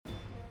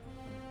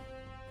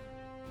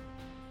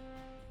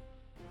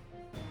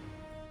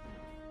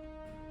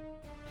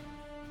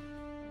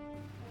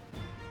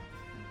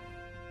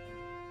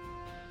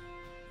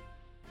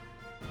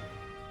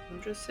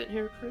I'm just sitting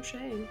here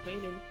crocheting,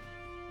 waiting.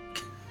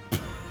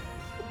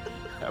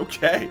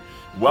 Okay,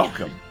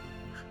 welcome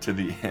to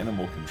the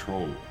Animal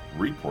Control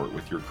Report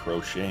with your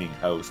crocheting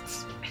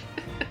hosts.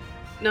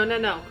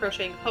 No.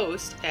 Crocheting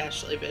host,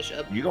 Ashley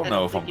Bishop. You don't I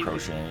know if think I'm you could-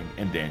 crocheting,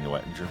 and Daniel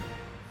Ettinger.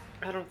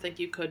 I don't think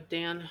you could,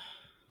 Dan.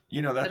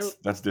 You know, I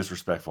don't. that's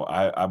disrespectful.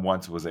 I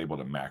once was able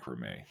to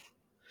macrame.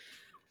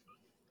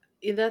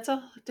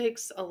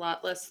 Takes a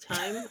lot less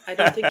time. I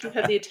don't think you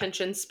have the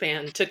attention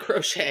span to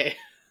crochet.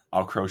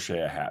 I'll crochet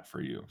a hat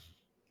for you.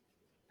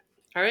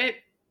 All right.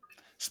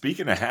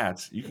 Speaking of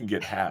hats, you can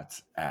get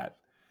hats at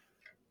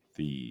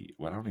I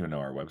don't even know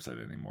our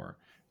website anymore.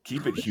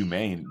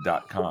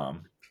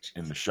 KeepItHumane.com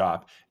in the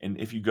shop. And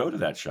if you go to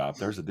that shop,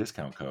 there's a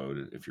discount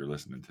code if you're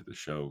listening to the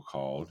show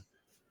called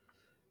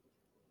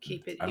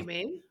Keep it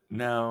humane.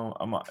 No,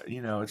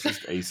 it's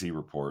just AC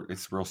Report.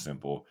 It's real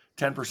simple.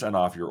 10%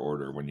 off your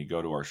order when you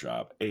go to our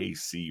shop.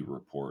 AC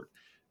Report.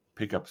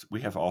 Pickups.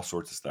 We have all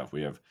sorts of stuff.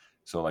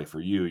 Like for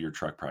you, your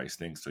truck probably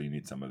stinks, so you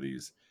need some of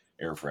these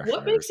air fresheners.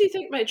 What makes you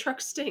think my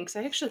truck stinks?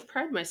 I actually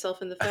pride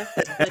myself in the fact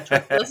that my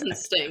truck doesn't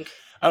stink.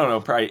 I don't know.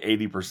 Probably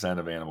 80%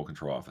 of animal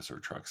control officer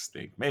trucks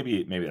stink.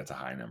 Maybe that's a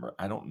high number.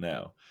 I don't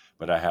know.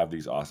 But I have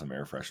these awesome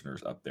air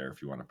fresheners up there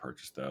if you want to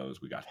purchase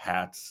those. We got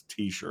hats,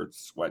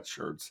 t-shirts,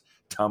 sweatshirts,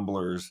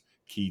 tumblers,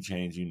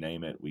 keychains, you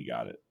name it, we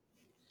got it.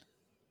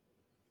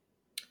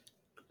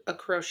 A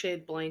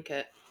crocheted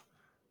blanket.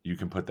 You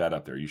can put that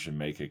up there. You should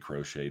make a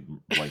crocheted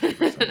blanket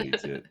for somebody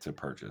to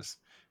purchase.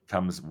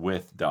 Comes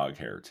with dog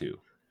hair too.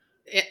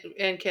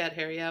 And cat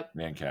hair, yep.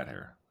 And cat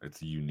hair.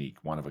 It's unique,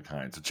 one of a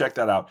kind. So check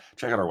that out.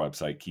 Check out our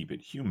website,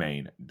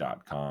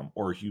 keepithumane.com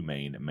or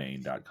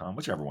humanemaine.com,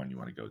 whichever one you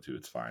want to go to.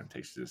 It's fine. It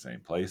takes you to the same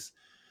place.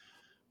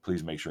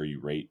 Please make sure you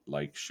rate,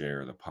 like,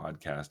 share the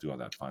podcast, do all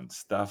that fun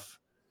stuff.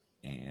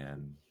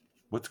 And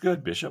what's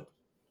good, Bishop?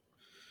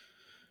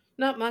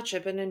 Not much.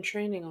 I've been in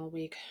training all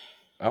week.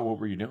 Oh, what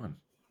were you doing?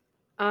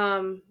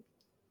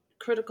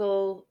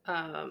 Critical,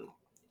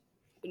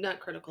 not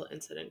critical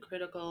incident,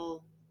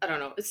 critical, I don't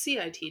know. It's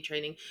CIT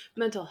training,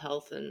 mental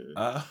health and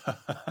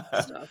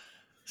stuff.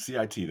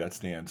 CIT, that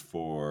stands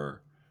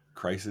for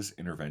Crisis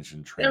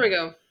Intervention Training.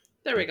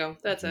 There we go.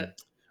 That's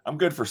it. I'm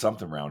good for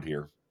something around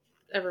here.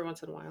 Every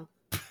once in a while.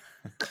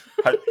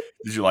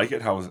 Did you like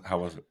it? How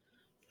was it?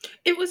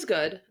 It was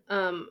good.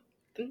 I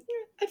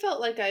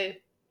felt like I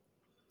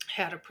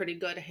had a pretty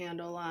good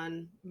handle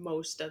on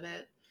most of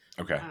it.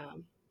 Okay.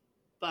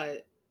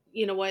 But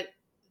you know what?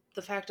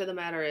 The fact of the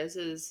matter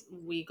is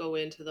we go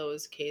into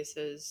those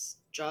cases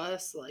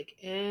just like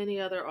any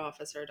other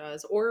officer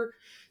does, or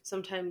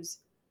sometimes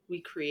we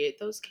create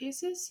those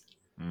cases.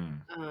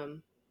 Yeah.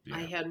 I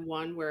had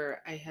one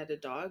where I had a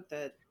dog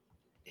that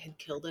had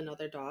killed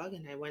another dog,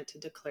 and I went to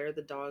declare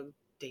the dog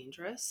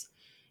dangerous,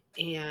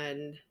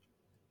 and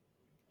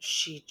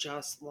she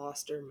just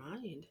lost her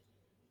mind.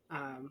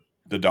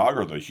 The dog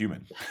or the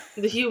human?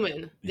 The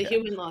human. The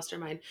human lost her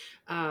mind.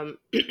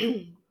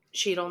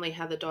 She'd only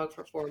had the dog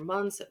for 4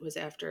 months. It was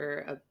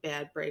after a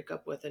bad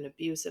breakup with an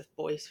abusive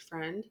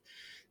boyfriend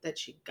that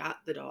she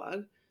got the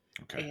dog.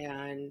 Okay.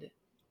 And,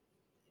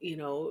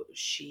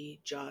 she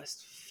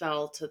just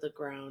fell to the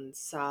ground,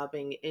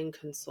 sobbing,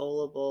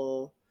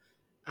 inconsolable.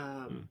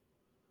 And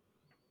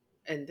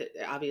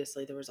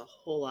obviously there was a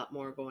whole lot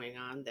more going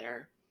on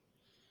there.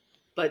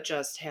 But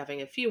just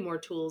having a few more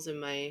tools on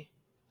my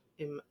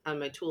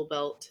tool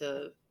belt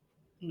to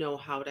know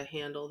how to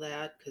handle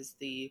that, because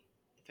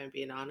if I'm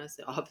being honest,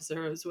 the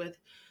officer I was with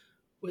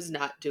was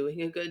not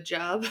doing a good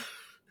job.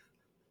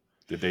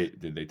 Did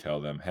they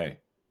tell them, hey,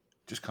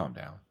 just calm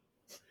down?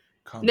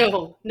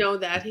 No,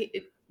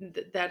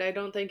 that I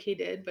don't think he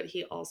did, but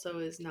he also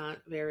is not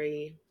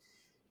very,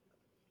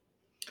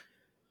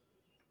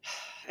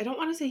 I don't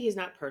want to say he's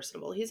not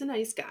personable. He's a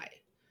nice guy.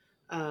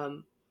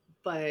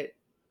 But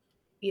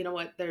you know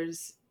what?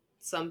 There's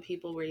some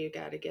people where you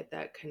got to get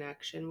that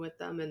connection with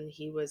them, and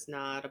he was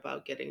not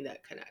about getting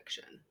that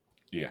connection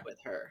with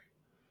her.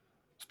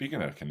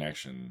 Speaking of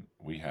connection,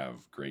 we have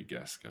great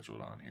guests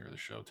scheduled on here, the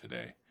show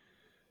today,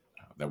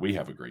 that we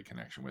have a great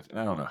connection with. And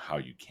I don't know how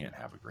you can't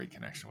have a great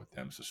connection with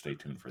them, so stay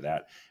tuned for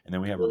that. And then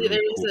we have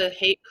a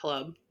hate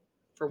club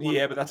for one.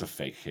 Yeah, but that's a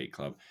fake hate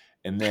club.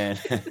 And then,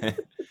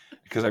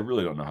 because I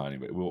really don't know how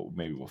anybody,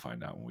 maybe we'll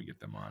find out when we get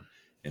them on.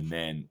 And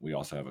then we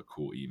also have a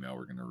cool email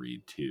we're going to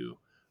read too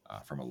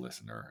from a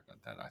listener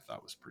that I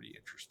thought was pretty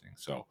interesting.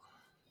 So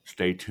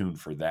stay tuned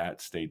for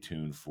that. Stay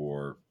tuned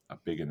for a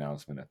big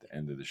announcement at the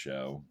end of the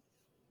show.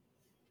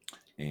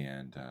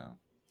 And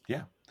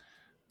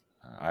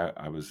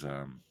I was.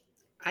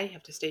 I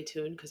have to stay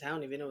tuned because I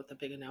don't even know what the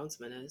big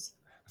announcement is.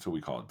 That's what we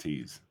call it,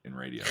 tease in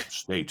radio.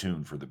 Stay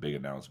tuned for the big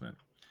announcement.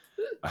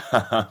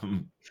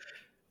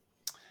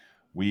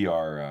 We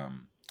are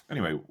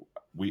anyway.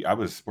 Where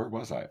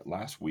was I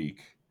last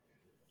week?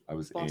 I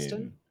was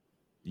Boston.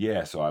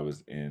 So I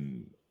was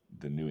in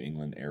the New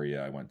England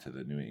area. I went to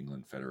the New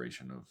England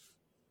Federation of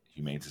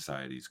Humane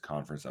Societies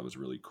conference. That was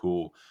really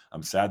cool.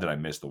 I'm sad that I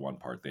missed the one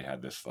part. They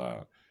had this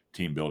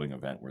team building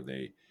event where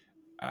they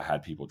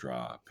had people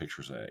draw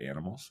pictures of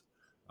animals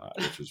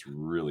which was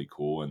really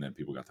cool. And then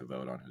people got to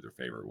vote on who their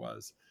favorite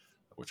was,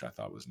 which I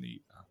thought was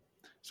neat.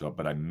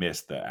 But I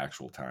missed the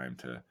actual time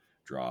to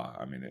draw.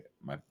 I mean,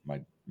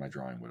 my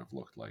drawing would have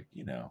looked like,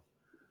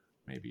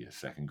 maybe a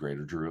second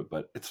grader drew it,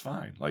 but it's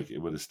fine. Like, it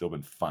would have still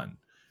been fun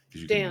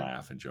because you can Dan,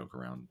 laugh and joke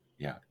around.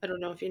 Yeah. I don't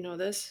know if you know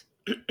this.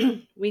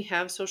 We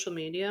have social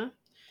media.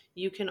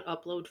 You can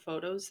upload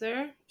photos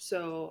there.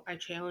 So I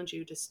challenge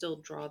you to still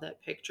draw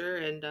that picture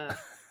and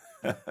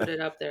put it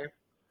up there.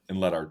 and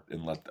let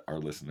our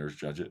listeners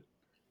judge it.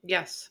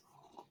 Yes.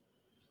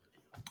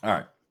 All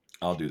right.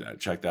 I'll do that.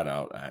 Check that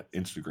out at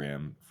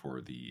Instagram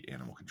for the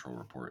Animal Control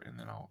Report, and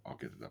then I'll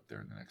get it up there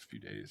in the next few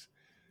days,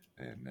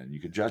 and then you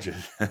can judge it.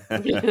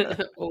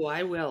 Oh,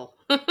 I will.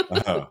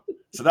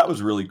 So that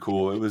was really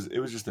cool. It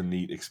was just a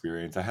neat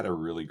experience. I had a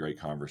really great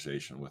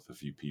conversation with a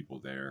few people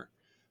there,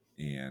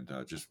 and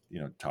just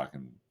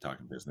talking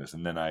business.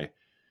 And then I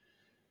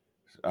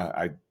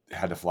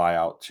had to fly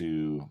out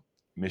to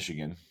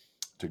Michigan,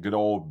 to good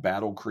old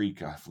Battle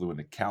Creek. I flew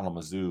into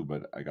Kalamazoo,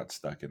 but I got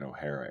stuck in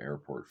O'Hara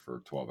Airport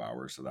for 12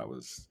 hours. So that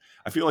was,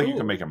 I feel like you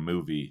can Ooh. make a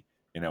movie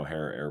in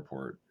O'Hara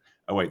Airport.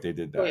 Oh wait, they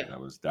did that. Oh, yeah.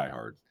 That was Die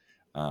Hard.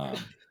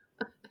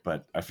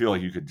 But I feel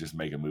like you could just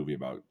make a movie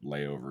about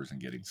layovers and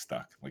getting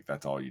stuck. Like,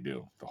 that's all you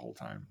do the whole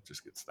time.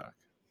 Just get stuck.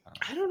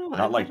 I don't know. Not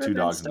I've like never Two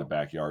been Dogs in the stuck.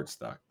 Backyard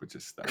stuck, but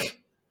just stuck.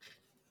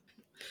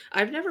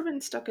 I've never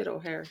been stuck at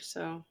O'Hare,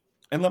 so.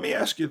 And let me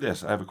ask you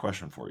this. I have a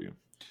question for you.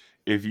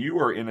 If you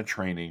are in a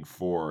training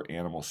for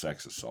animal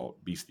sex assault,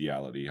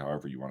 bestiality,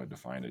 however you want to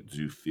define it,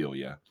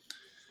 zoophilia,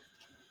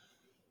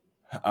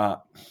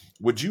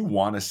 would you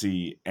want to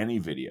see any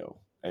video?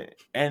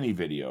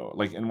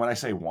 Like, and when I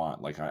say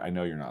want, like, I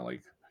know you're not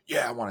like,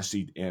 yeah, I want to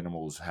see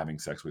animals having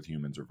sex with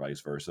humans or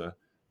vice versa,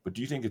 but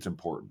do you think it's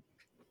important?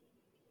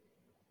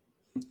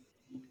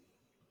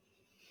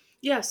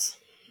 Yes.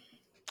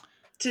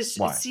 To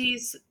Why?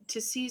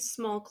 see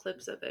small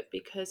clips of it,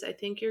 because I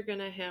think you're going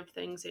to have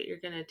things that you're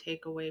going to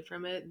take away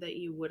from it that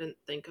you wouldn't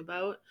think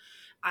about.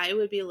 I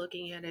would be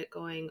looking at it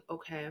going,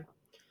 okay,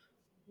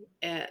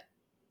 at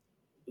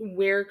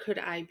where could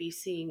I be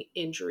seeing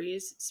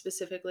injuries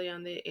specifically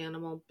on the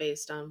animal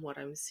based on what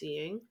I'm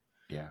seeing?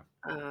 Yeah.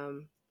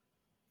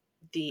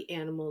 The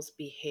animal's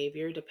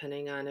behavior,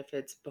 depending on if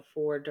it's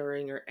before,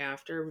 during, or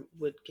after,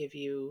 would give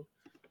you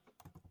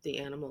the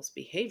animal's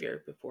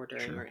behavior before,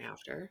 during, Sure. or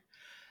after.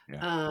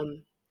 Yeah.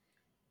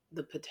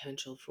 The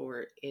potential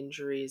for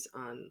injuries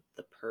on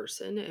the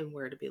person and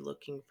where to be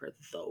looking for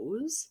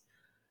those.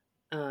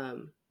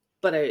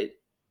 But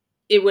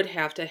it would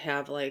have to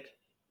have like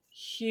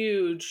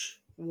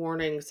huge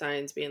warning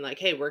signs being like,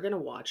 hey, we're going to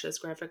watch this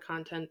graphic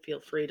content.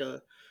 Feel free to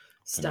To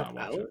step not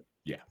watch it. out.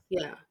 Yeah.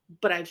 Yeah.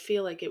 But I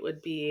feel like it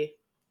would be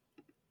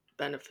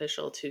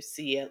beneficial to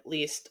see at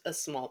least a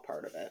small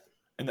part of it.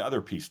 And the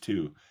other piece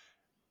too,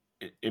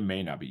 it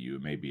may not be you,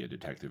 it may be a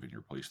detective in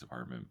your police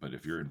department, but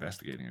if you're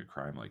investigating a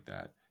crime like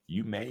that,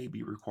 you may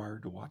be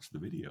required to watch the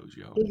videos,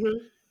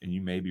 Mm-hmm. and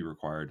you may be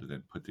required to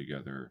then put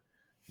together,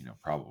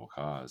 probable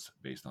cause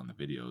based on the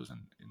videos and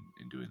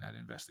doing that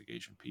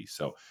investigation piece.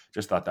 So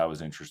just thought that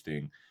was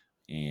interesting,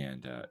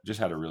 and just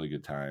had a really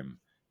good time.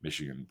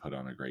 Michigan put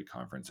on a great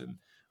conference, and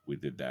we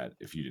did that.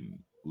 If you didn't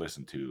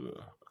listen to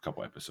a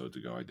couple episodes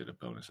ago, I did a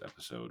bonus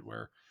episode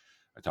where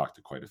I talked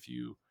to quite a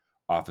few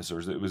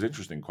officers. It was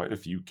interesting. Quite a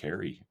few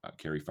carry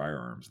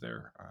firearms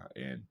there,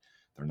 and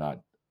they're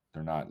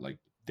not like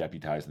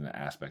deputized in the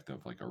aspect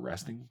of like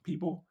arresting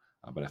people,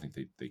 but I think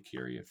they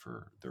carry it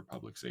for their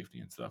public safety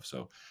and stuff.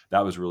 So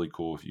that was really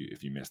cool.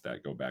 If you missed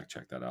that, go back,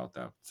 check that out.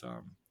 That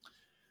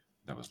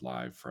was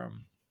live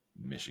from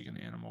Michigan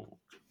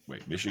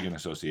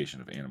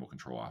Association of Animal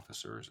Control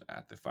Officers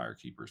at the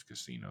Firekeepers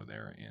Casino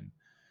there in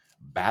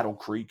Battle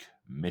Creek,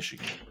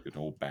 Michigan. Good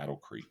old Battle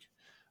Creek.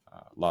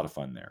 A lot of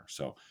fun there.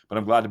 So, but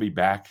I'm glad to be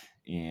back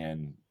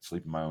and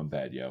sleep in my own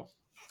bed, yo.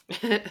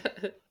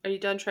 Are you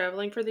done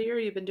traveling for the year?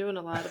 You've been doing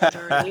a lot of it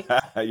already.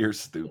 You're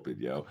stupid,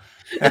 yo.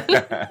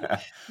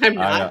 I'm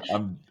not.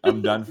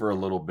 I'm done for a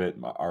little bit.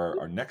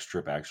 Our next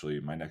trip,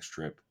 actually, my next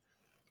trip,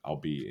 I'll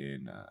be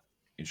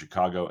in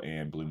Chicago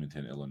and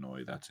Bloomington,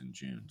 Illinois. That's in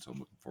June, so I'm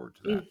looking forward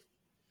to that.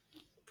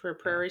 For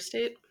Prairie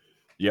State?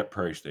 Yep,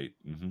 Prairie State.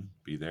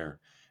 Be there.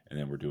 And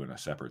then we're doing a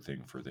separate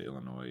thing for the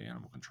Illinois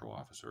Animal Control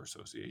Officer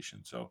Association.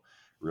 So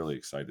really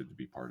excited to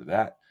be part of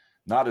that.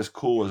 Not as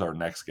cool as our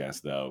next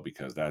guest, though,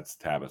 because that's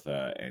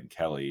Tabitha and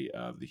Kelly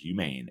of the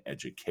Humane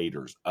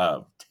Educators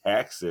of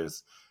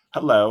Texas.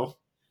 Hello.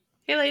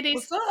 Hey,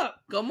 ladies. What's up?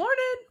 Good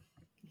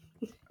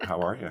morning. How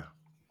are you?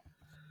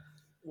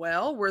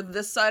 Well, we're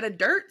this side of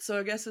dirt, so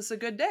I guess it's a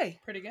good day.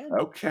 Pretty good.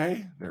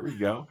 Okay, there we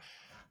go.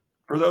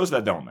 For those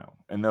that don't know,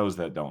 and those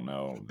that don't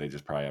know, they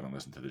just probably haven't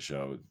listened to the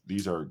show.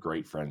 These are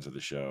great friends of the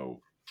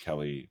show.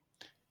 Kelly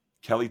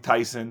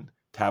Tyson,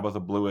 Tabitha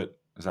Blewett.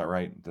 Is that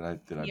right? Did I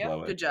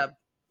blow it? Good job.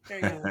 There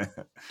you go.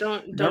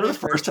 Don't Remember the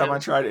first time him. I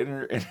tried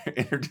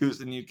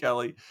introducing you,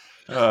 Kelly?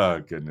 Oh,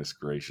 goodness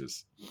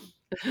gracious.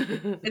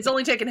 It's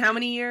only taken how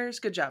many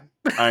years? Good job.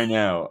 I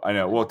know.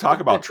 Well,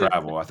 talk about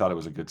travel. I thought it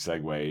was a good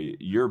segue.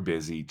 You're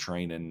busy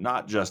training,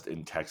 not just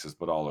in Texas,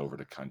 but all over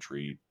the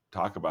country.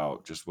 talk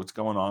about just what's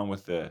going on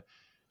with the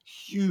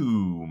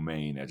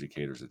humane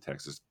educators of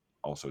Texas.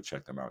 Also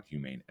check them out,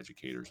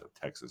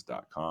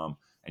 humaneeducatorsoftexas.com,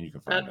 and you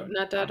can find them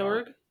Not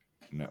 .org.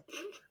 no,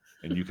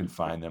 and you can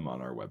find them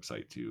on our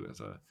website too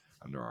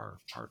under our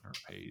partner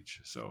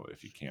page. So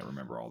if you can't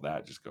remember all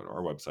that, just go to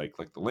our website,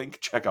 click the link,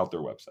 check out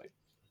their website.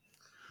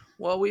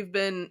 Well, we've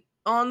been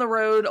on the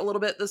road a little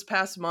bit this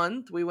past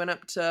month. We went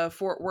up to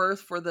Fort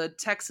Worth for the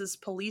Texas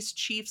Police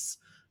Chiefs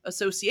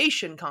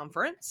Association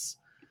conference.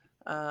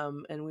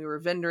 And we were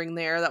vendoring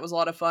there. That was a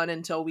lot of fun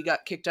until we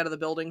got kicked out of the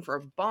building for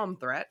a bomb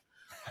threat.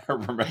 I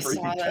remember you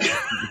saw telling me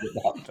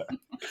about that.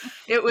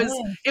 It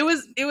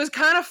was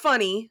kind of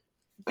funny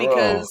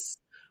because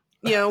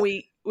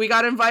we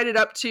got invited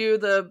up to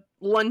the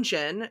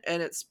luncheon,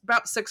 and it's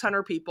about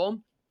 600 people,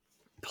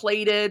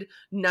 plated,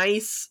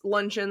 nice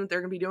luncheon.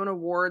 They're going to be doing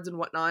awards and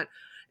whatnot.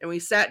 And we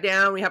sat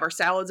down, we have our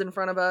salads in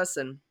front of us,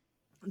 and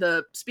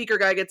the speaker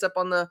guy gets up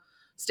on the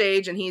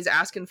stage and he's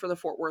asking for the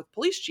Fort Worth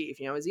police chief.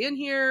 Is he in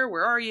here?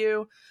 Where are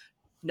you?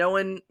 No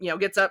one,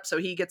 gets up. So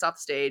he gets off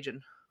the stage,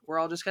 and we're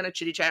all just kind of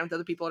chitty chatting with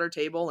other people at our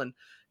table. And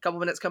a couple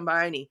minutes come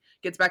by and he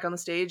gets back on the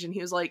stage and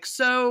he was like,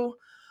 so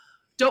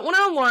don't want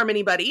to alarm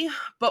anybody,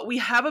 but we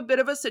have a bit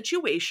of a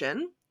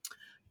situation.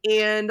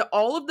 And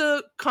all of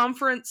the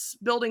conference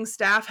building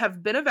staff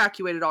have been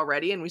evacuated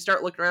already. And we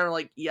start looking around and we're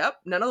like, yep,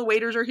 none of the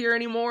waiters are here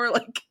anymore.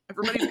 Like,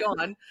 everybody's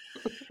gone.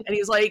 And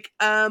he's like,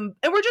 and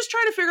we're just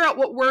trying to figure out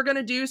what we're going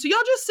to do. So y'all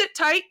just sit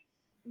tight.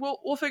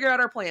 We'll figure out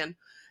our plan.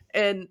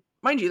 And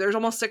mind you, there's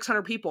almost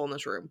 600 people in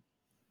this room.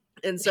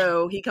 And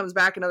so he comes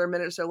back another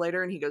minute or so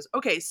later and he goes,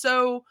 okay,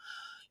 so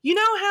you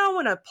know how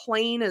when a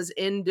plane is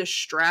in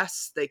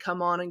distress, they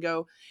come on and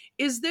go,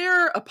 is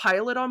there a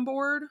pilot on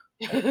board?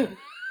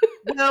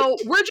 Well,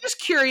 we're just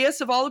curious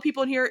of all the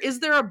people in here,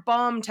 is there a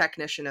bomb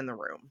technician in the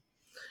room?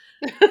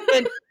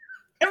 And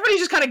everybody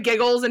just kind of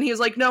giggles, and he's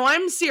like, no,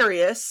 I'm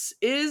serious.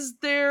 Is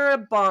there a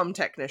bomb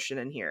technician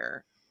in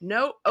here?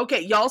 No?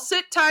 Okay, y'all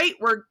sit tight.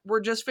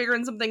 We're just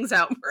figuring some things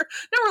out.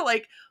 Now we're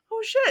like,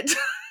 oh shit.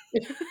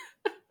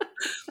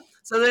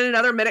 So then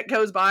another minute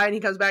goes by, and he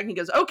comes back and he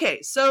goes,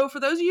 okay, so for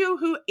those of you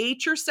who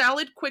ate your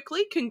salad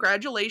quickly,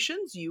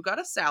 congratulations, you got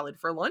a salad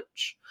for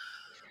lunch.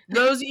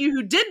 Those of you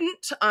who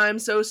didn't, I'm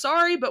so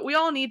sorry, but we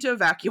all need to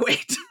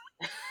evacuate.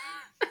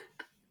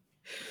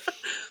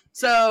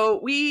 So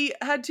we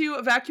had to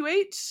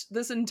evacuate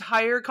this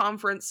entire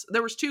conference.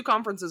 There was 2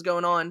 conferences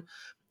going on,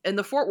 and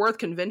the Fort Worth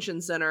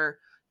Convention Center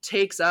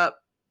takes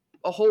up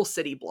a whole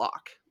city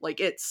block. Like,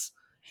 it's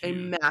a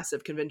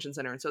massive convention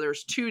center. And so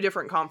there's 2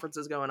 different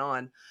conferences going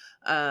on.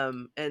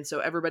 And so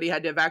everybody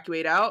had to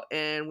evacuate out,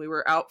 and we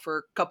were out for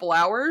a couple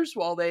hours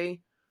while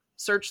they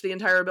searched the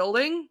entire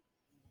building.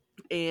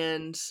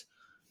 And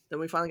then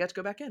we finally got to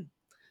go back in.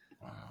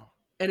 Wow.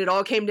 And it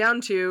all came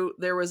down to,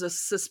 there was a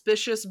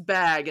suspicious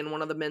bag in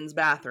one of the men's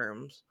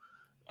bathrooms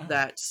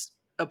that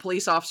a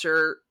police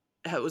officer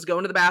was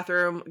going to the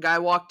bathroom. A guy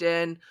walked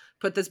in,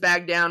 put this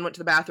bag down, went to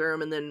the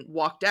bathroom, and then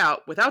walked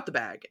out without the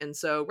bag. And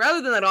so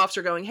rather than that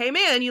officer going, hey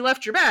man, you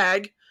left your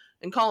bag,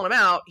 and calling him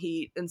out,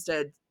 he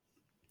instead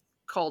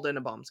called in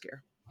a bomb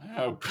scare.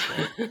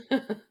 Okay.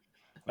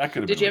 That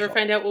could have Did you ever resolved.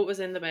 find out what was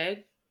in the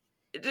bag?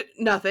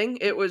 Nothing.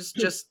 It was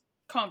just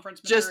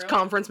Conference material.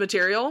 conference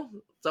material.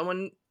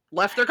 Someone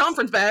left their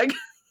conference bag.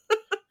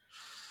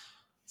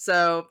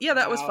 So yeah,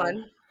 that was Wow.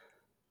 fun.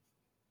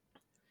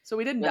 So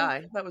we didn't Well-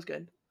 die. That was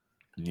good.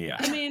 Yeah.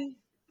 I mean,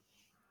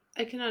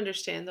 I can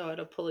understand though at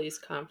a police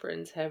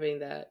conference having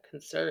that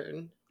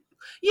concern.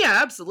 Yeah,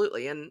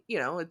 absolutely. And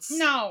it's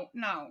No,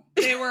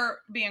 they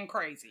were being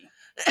crazy.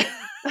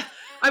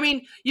 I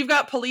mean, you've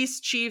got police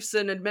chiefs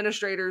and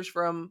administrators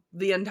from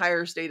the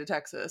entire state of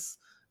Texas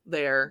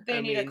there. They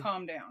I need mean, to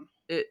calm down.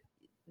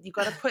 you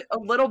got to put a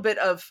little bit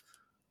of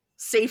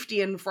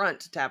safety in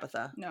front,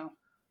 Tabitha. No.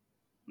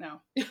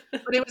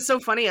 But it was so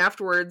funny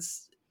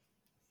afterwards.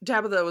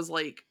 Tabitha was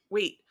like,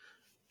 wait,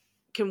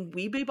 can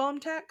we be bomb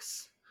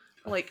techs?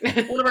 Like,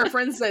 one of our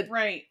friends said,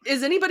 Right.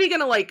 is anybody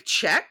going to like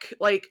check?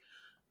 Like,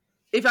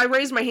 if I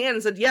raised my hand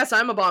and said, yes,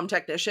 I'm a bomb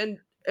technician,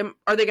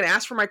 are they going to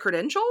ask for my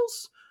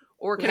credentials?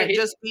 Or can Right. it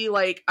just be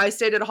like, I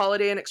stayed at a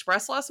Holiday Inn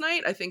Express last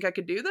night, I think I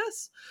could do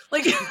this?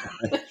 Like,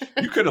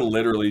 You could have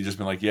literally just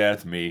been like, yeah,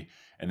 it's me.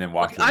 And then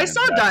walked I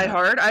saw Die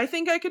Hard, I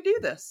think I could do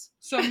this.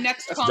 So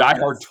next That's conference, Die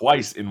Hard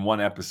twice in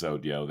one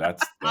episode, yo.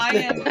 That's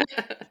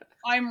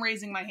I'm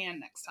raising my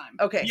hand next time.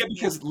 Okay. yeah,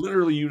 because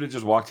literally you'd have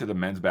just walked to the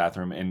men's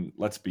bathroom, and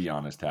let's be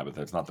honest,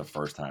 Tabitha, it's not the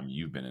first time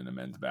you've been in a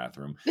men's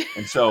bathroom,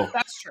 and so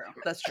That's true.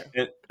 That's true.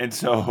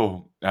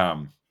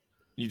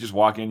 you just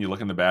walk in, you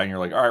look in the bag, and you're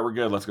like, all right, we're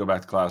good. Let's go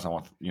back to class. I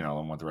want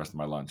the rest of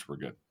my lunch. We're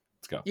good.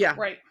 Let's go. Yeah.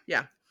 Right.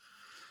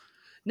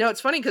 No,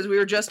 it's funny because we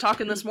were just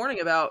talking this morning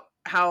about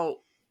how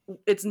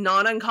it's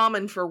not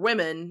uncommon for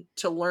women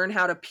to learn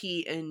how to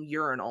pee in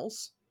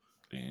urinals.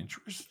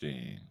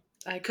 Interesting.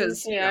 I can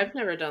 'Cause, say I've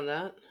never done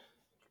that.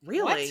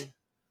 Really?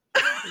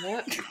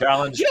 Yeah.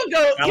 Challenge. You don't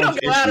go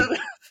out of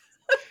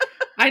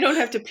I don't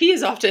have to pee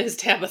as often as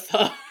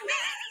Tabitha.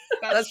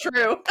 That's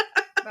true.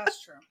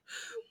 That's true.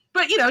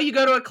 But you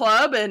go to a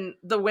club and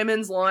the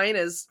women's line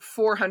is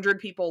 400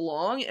 people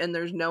long and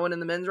there's no one in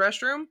the men's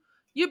restroom.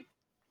 You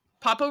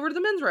pop over to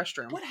the men's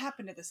restroom. What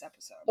happened to this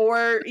episode?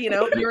 Or, you're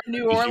in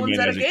New The Orleans humane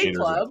at a gay educators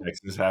club. of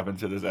Texas happened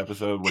to this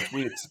episode, which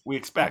we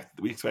expect.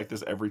 We expect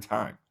this every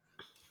time.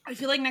 I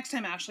feel like next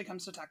time Ashley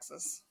comes to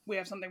Texas, we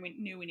have something we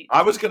need.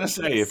 I was gonna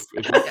say if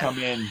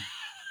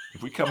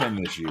we come in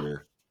this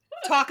year,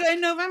 Taka in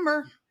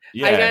November.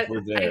 yeah,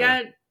 we're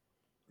there.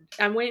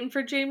 I'm waiting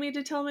for Jamie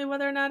to tell me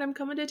whether or not I'm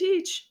coming to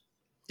teach.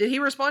 Did he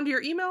respond to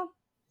your email?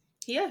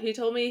 Yeah, he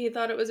told me he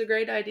thought it was a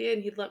great idea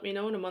and he'd let me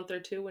know in a month or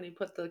two when he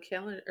put the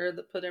calendar or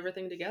put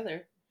everything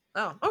together.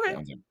 Oh, okay.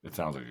 It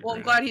sounds like. Well,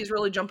 I'm glad he's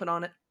really jumping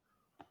on it.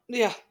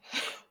 Yeah.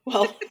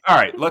 Well, all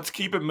right, let's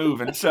keep it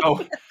moving.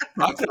 So,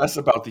 talk to us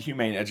about the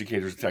Humane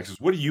Educators of Texas.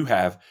 What do you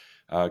have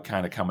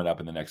kind of coming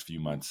up in the next few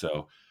months?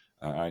 So,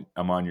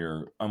 I'm on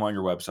your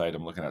website.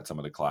 I'm looking at some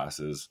of the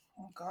classes.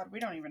 Oh God, we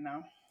don't even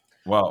know.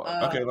 Well,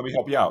 okay, let me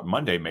help you out.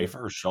 Monday, May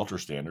 1st, Shelter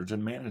Standards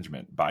and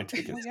Management. Buy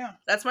tickets. Oh, yeah.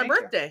 That's my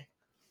birthday.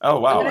 Oh,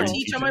 wow. I'm going to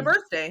teach on my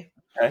birthday.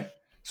 Okay.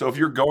 So if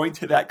you're going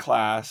to that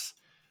class,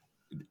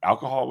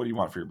 alcohol, what do you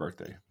want for your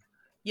birthday?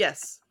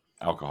 Yes.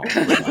 Alcohol.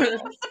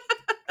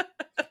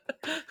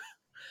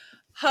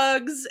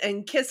 Hugs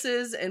and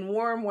kisses and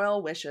warm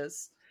well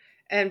wishes.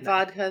 And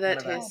vodka that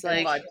tastes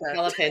like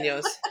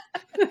jalapenos.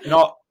 In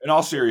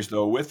all seriousness,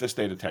 though, with the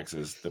state of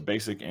Texas, the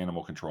basic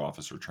animal control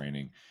officer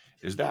training,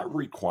 is that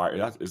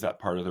required? Is that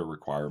part of the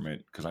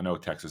requirement? Because I know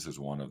Texas is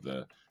one of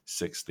the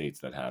 6 states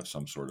that have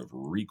some sort of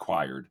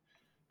required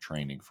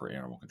training for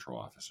animal control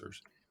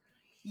officers.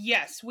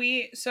 Yes,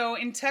 so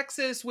in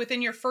Texas,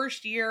 within your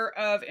first year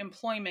of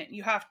employment,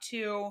 you have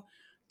to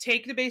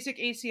take the basic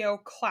ACO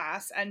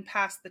class and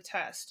pass the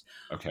test.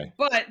 Okay.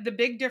 But the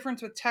big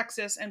difference with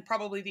Texas and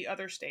probably the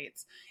other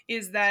states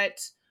is that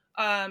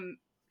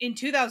in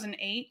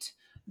 2008,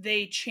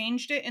 they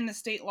changed it in the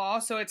state law,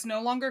 so it's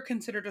no longer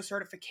considered a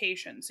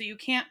certification. So you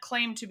can't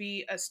claim to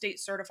be a state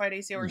certified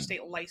ACO or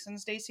state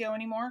licensed ACO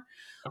anymore.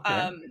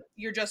 Okay.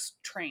 You're just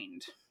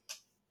trained.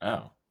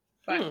 Oh.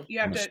 But you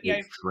have to,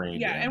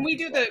 and we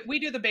do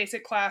the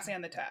basic class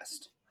and the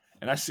test.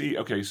 And I see.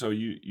 Okay, so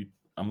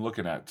I'm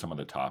looking at some of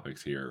the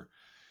topics here.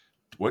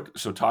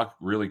 So talk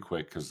really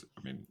quick, because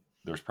I mean,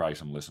 there's probably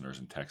some listeners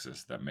in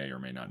Texas that may or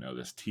may not know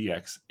this.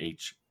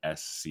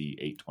 TXHSC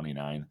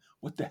 829.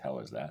 What the hell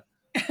is that?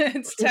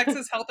 It's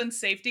Texas Health and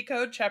Safety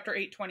Code, Chapter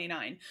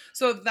 829.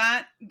 So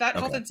that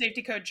Health and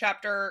Safety Code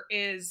chapter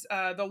is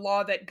the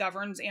law that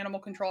governs animal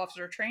control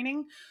officer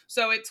training.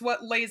 So it's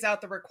what lays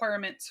out the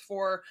requirements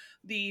for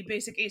the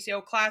basic ACO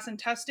class and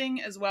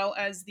testing, as well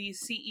as the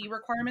CE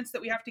requirements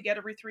that we have to get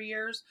every 3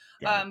 years.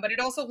 But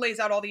it also lays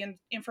out all the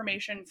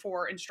information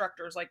for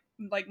instructors like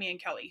me and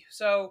Kelly.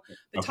 So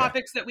the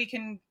topics that we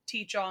can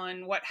teach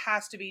on, what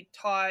has to be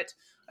taught,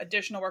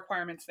 additional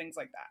requirements, things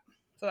like that.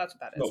 So that's what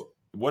that is.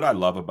 What I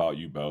love about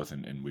you both,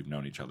 and we've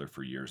known each other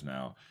for years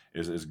now,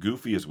 is as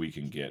goofy as we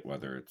can get,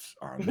 whether it's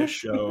on this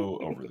show,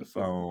 over the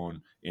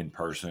phone, in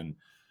person.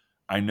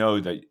 I know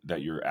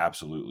that you're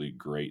absolutely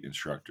great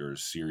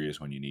instructors,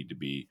 serious when you need to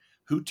be.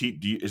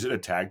 Is it a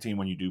tag team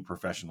when you do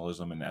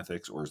professionalism and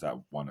ethics, or is that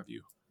one of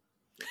you?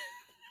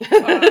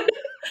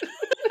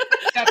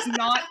 That's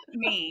not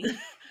me.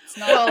 It's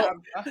not.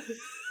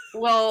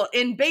 Well,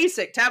 in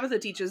basic, Tabitha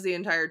teaches the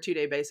entire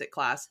 2-day basic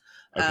class,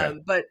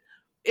 but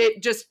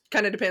it just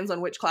kind of depends on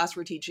which class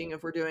we're teaching.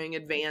 If we're doing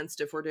advanced,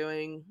 if we're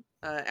doing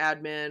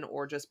admin,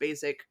 or just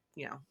basic,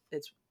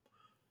 it's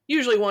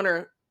usually one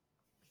or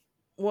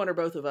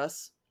both of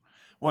us.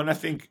 Well, and I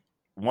think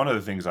one of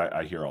the things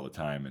I hear all the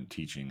time in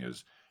teaching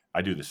is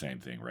I do the same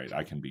thing, right?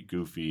 I can be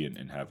goofy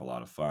and have a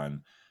lot of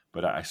fun,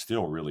 but I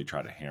still really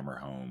try to hammer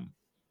home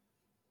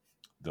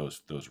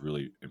those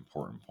really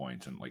important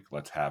points, and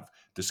let's have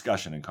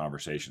discussion and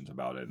conversations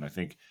about it. And I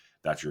think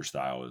that's your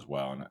style as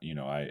well. And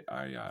I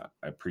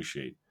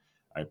appreciate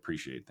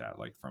that.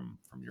 Like from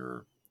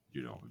your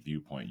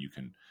viewpoint, you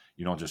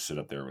don't just sit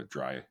up there with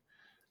dry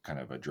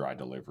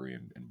delivery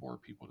and bore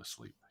people to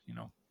sleep.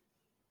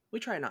 We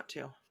try not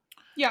to.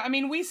 Yeah, I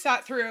mean, we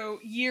sat through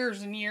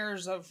years and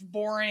years of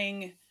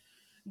boring,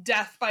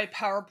 death by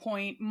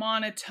PowerPoint,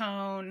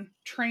 monotone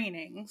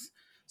trainings.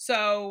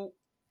 So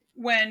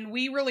when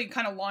we really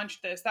kind of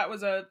launched this, that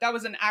was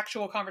an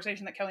actual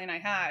conversation that Kelly and I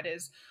had,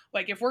 is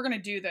like, if we're going to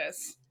do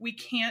this, we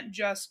can't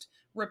just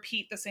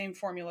repeat the same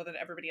formula that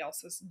everybody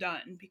else has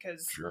done,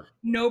 because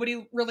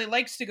nobody really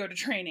likes to go to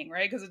training,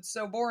 right? Because it's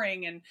so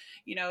boring, and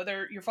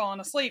you're falling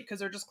asleep because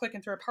they're just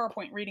clicking through a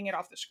PowerPoint, reading it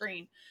off the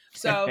screen.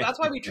 So that's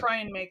why we try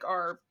and make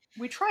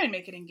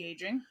it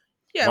engaging.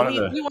 Yeah,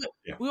 we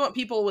want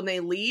people when they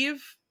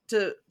leave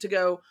to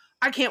go,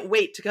 I can't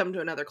wait to come to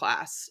another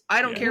class.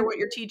 I don't care what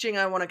you're teaching.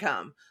 I want to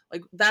come.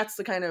 Like, that's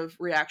the kind of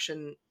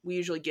reaction we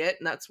usually get.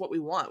 And that's what we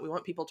want. We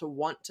want people to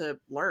want to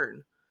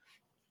learn.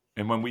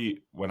 And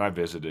when I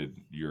visited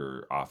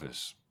your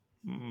office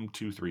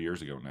 2-3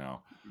 years ago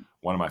now,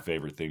 one of my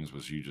favorite things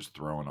was you just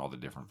throwing all the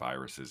different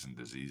viruses and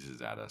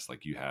diseases at us.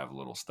 Like, you have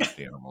little stuffed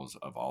animals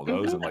of all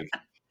those. And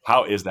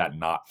how is that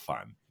not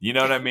fun? You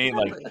know what I mean?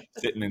 Like,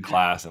 sitting in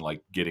class and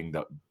getting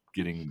the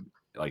getting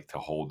like to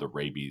hold the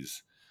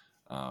rabies,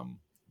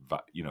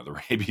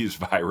 the rabies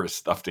virus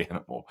stuffed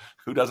animal.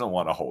 Who doesn't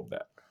want to hold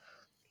that?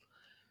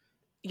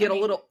 Get a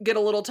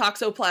little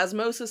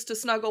toxoplasmosis to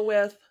snuggle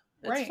with.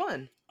 It's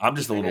fun. I'm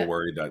just a little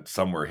worried that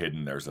somewhere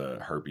hidden there's a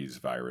herpes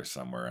virus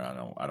somewhere, and I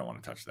don't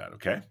want to touch that.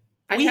 Okay.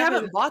 We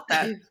haven't bought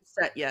that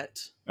set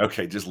yet.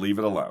 Okay, just leave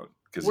it alone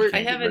because I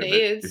have an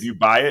AIDS. If you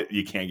buy it,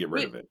 you can't get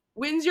rid of it.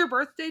 When's your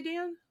birthday,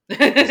 Dan?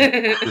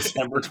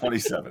 December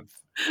 27th.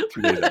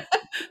 2 days after.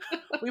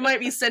 We might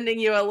be sending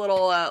you a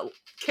little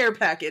care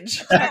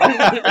package.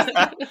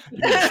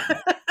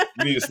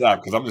 You need to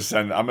stop because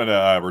I'm going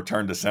to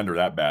return to sender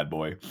that bad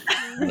boy.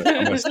 I'm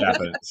going to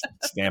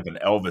stamp an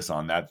Elvis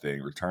on that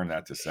thing. Return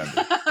that to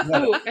sender.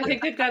 Ooh, I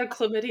think they've got a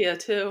chlamydia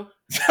too.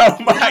 Oh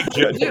my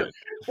goodness!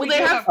 Well,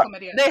 they have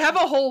a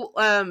whole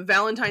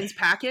Valentine's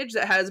package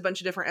that has a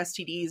bunch of different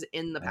STDs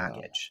in the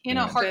package in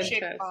a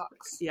heart-shaped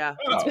box. Yeah,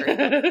 that's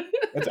great.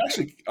 It's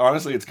actually,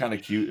 honestly, it's kind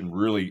of cute and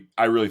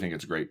I really think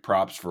it's great.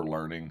 Props for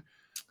learning.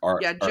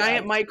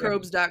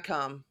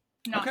 Giantmicrobes.com.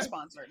 Not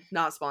sponsored.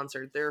 Not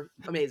sponsored. They're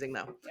amazing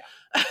though.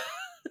 Yeah.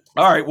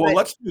 All right. Well,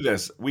 let's do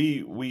this.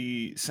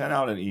 We sent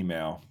out an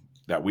email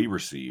that we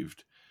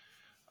received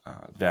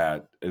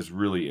that is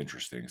really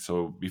interesting.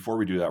 So before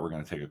we do that, we're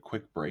going to take a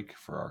quick break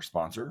for our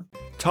sponsor.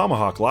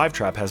 Tomahawk Live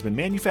Trap has been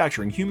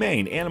manufacturing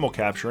humane animal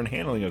capture and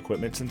handling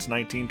equipment since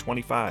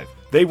 1925.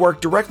 They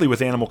work directly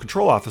with animal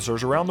control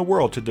officers around the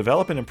world to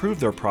develop and improve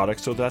their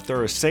products so that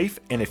they're as safe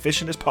and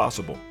efficient as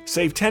possible.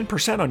 Save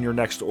 10% on your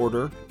next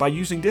order by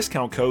using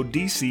discount code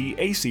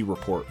DCAC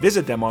Report.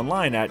 Visit them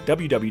online at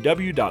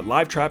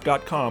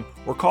www.livetrap.com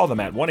or call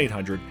them at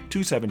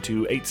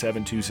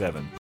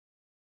 1-800-272-8727.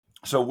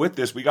 So with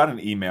this, we got an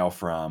email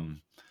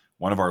from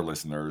one of our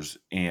listeners,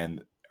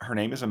 and her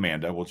name is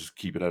Amanda. We'll just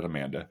keep it at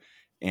Amanda.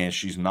 And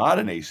she's not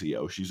an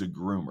ACO. She's a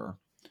groomer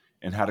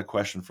and had a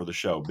question for the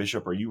show.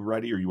 Bishop, are you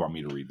ready or you want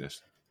me to read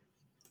this?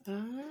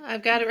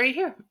 I've got it right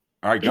here.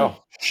 All right,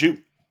 go.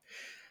 Shoot.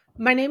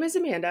 My name is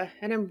Amanda,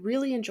 and I'm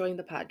really enjoying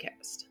the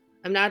podcast.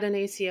 I'm not an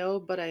ACO,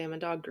 but I am a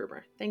dog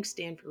groomer. Thanks,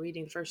 Dan, for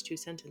reading the first 2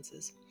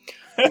 sentences.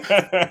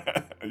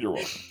 You're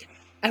welcome.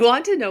 I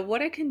want to know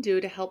what I can do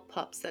to help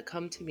pups that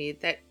come to me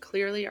that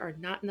clearly are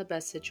not in the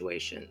best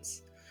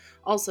situations.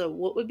 Also,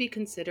 what would be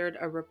considered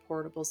a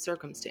reportable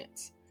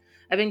circumstance?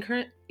 I've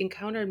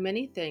encountered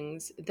many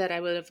things that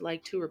I would have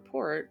liked to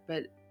report,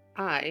 but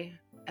I,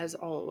 as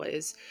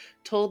always,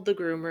 told that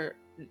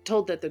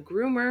the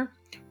groomer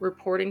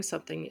reporting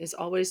something is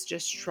always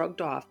just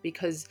shrugged off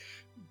because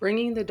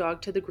bringing the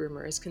dog to the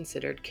groomer is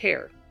considered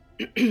care.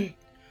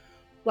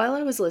 While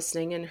I was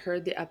listening and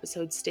heard the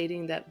episode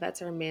stating that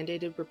vets are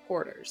mandated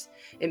reporters,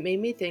 it made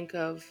me think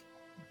that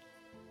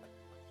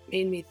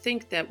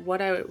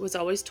what I was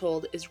always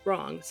told is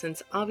wrong,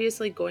 since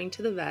obviously going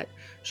to the vet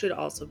should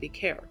also be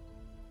care.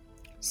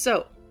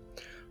 So,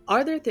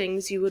 are there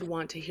things you would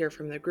want to hear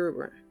from the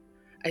groomer?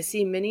 I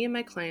see many of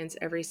my clients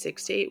every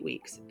 6 to 8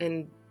 weeks,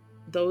 and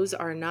those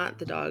are not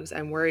the dogs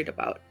I'm worried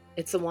about.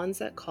 It's the ones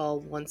that call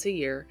once a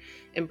year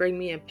and bring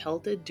me a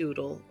pelted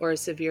doodle or a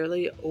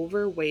severely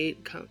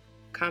overweight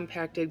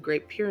compacted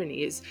Great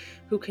Pyrenees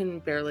who can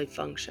barely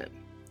function.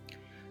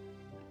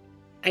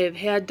 I have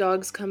had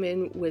dogs come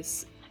in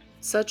with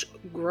such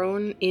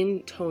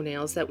grown-in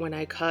toenails that when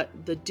I cut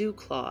the dew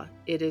claw,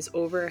 it is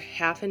over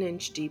 1/2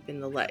 inch deep in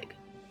the leg.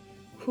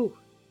 Whew.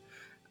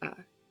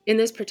 In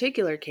this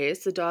particular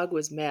case, the dog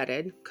was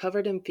matted,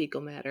 covered in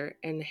fecal matter,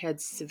 and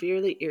had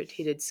severely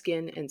irritated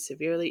skin and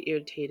severely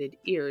irritated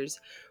ears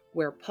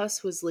where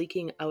pus was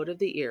leaking out of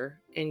the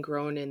ear and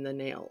grown in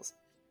nails.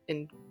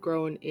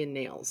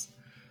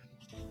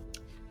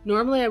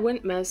 Normally, I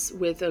wouldn't mess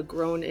with a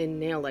grown-in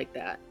nail like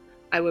that.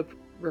 I would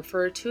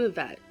refer to a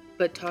vet,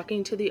 but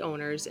talking to the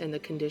owners and the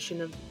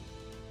condition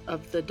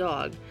of the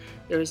dog,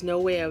 there was no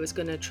way I was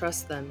going to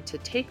trust them to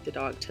take the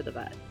dog to the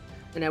vet,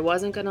 and I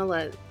wasn't going to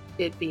let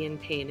it be in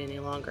pain any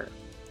longer.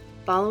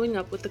 Following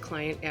up with the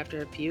client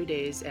after a few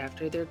days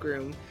after their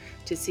groom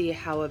to see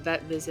how a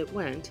vet visit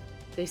went,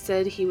 they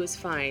said he was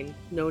fine,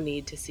 no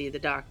need to see the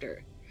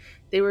doctor.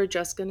 They were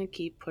just going to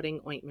keep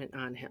putting ointment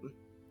on him.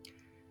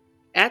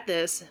 At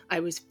this, I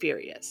was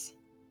furious.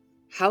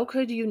 How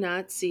could you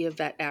not see a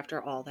vet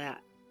after all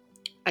that?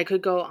 I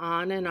could go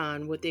on and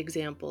on with the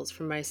examples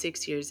from my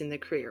 6 years in the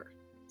career.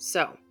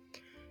 So,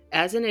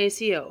 as an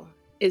ACO,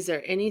 is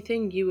there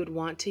anything you would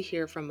want to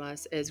hear from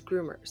us as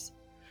groomers?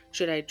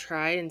 Should I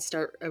try and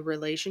start a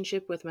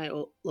relationship with my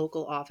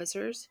local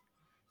officers?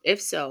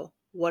 If so,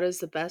 what is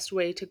the best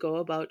way to go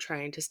about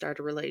trying to start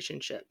a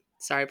relationship?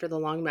 Sorry for the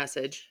long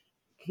message.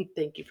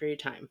 Thank you for your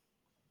time.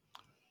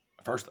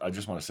 First, I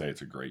just want to say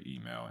it's a great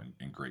email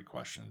and great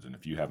questions. And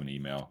if you have an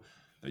email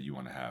that you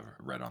want to have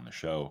read on the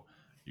show,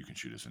 you can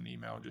shoot us an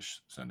email.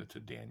 Just send it to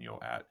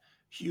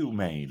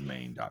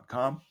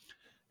daniel@humanemaine.com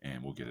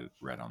and we'll get it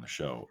read on the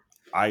show.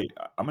 I'm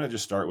going to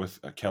just start with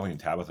Kelly and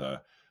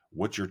Tabitha.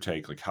 What's your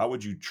take? Like, how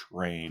would you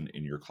train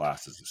in your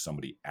classes if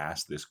somebody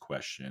asked this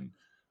question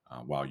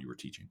while you were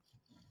teaching?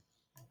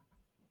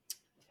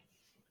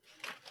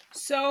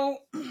 So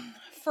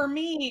for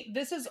me,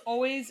 this is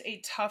always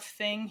a tough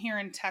thing here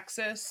in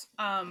Texas.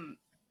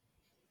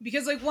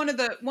 Because like one of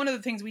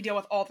the things we deal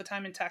with all the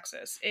time in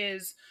Texas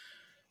is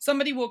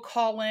somebody will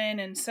call in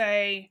and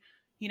say,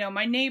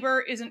 my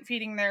neighbor isn't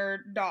feeding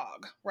their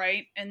dog,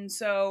 right? And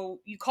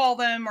so you call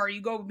them or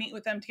you go meet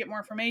with them to get more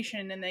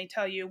information, and they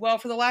tell you, well,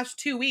 for the last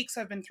 2 weeks,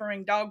 I've been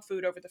throwing dog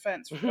food over the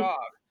fence for the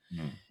dog.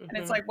 Mm, And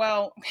it's like,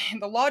 well,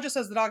 the law just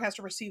says the dog has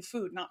to receive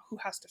food, not who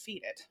has to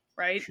feed it,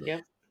 right? sure. Yeah.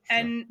 Sure.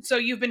 And so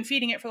you've been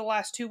feeding it for the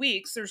last 2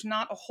 weeks. There's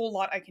not a whole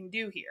lot I can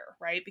do here,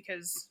 right?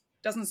 Because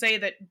it doesn't say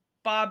that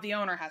Bob, the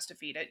owner, has to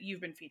feed it.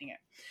 You've been feeding it.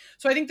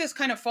 So I think this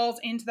kind of falls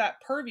into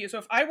that purview. So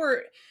if I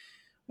were,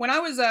 when I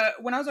was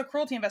a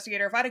cruelty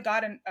investigator, if I'd have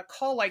gotten a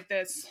call like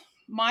this,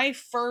 my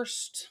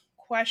first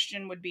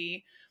question would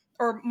be,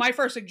 or my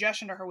first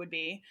suggestion to her would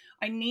be,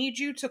 I need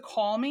you to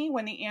call me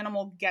when the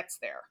animal gets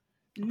there,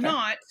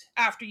 not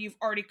after you've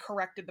already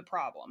corrected the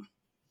problem.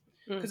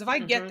 Because if I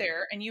get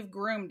there and you've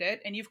groomed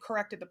it and you've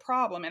corrected the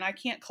problem and I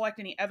can't collect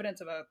any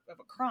evidence of a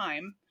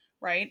crime,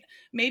 right?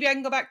 Maybe I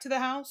can go back to the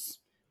house,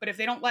 but if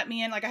they don't let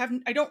me in, like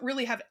I don't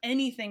really have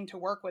anything to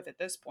work with at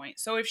this point.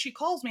 So if she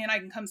calls me and I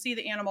can come see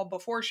the animal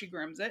before she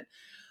grooms it,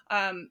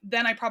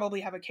 then I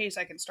probably have a case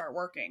I can start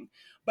working.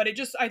 But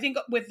I think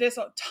with this,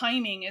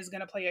 timing is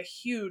going to play a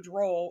huge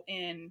role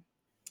in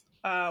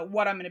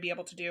what I'm going to be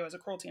able to do as a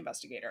cruelty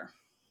investigator.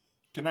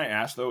 Can I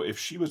ask though, if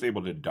she was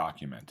able to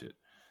document it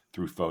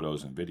through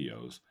photos and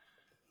videos,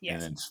 Yes.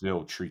 and then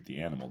still treat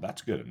the animal,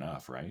 that's good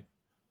enough, right?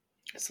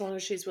 As long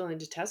as she's willing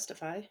to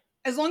testify.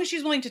 As long as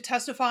she's willing to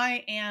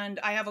testify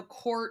and I have a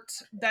court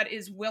that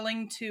is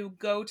willing to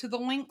go to the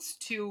links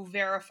to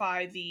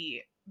verify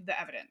the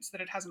evidence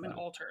that it hasn't been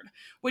altered,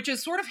 which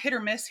is sort of hit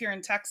or miss here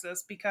in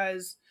Texas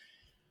because,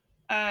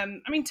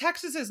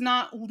 Texas is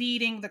not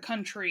leading the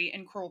country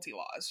in cruelty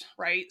laws,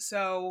 right?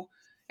 So,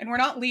 and we're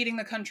not leading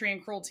the country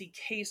in cruelty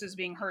cases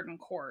being heard in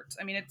court.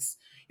 I mean,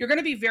 you're going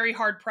to be very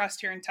hard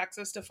pressed here in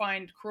Texas to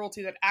find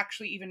cruelty that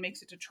actually even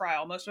makes it to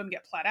trial. Most of them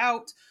get plat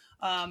out.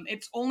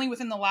 It's only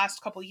within the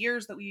last couple of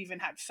years that we even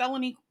had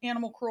felony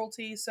animal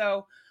cruelty.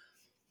 So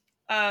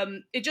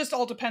it just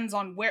all depends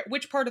on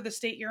which part of the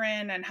state you're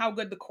in and how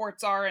good the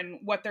courts are and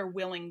what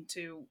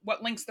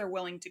links they're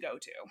willing to go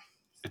to,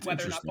 It's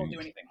whether or not they'll interesting. do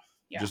anything.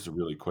 Yeah. Just a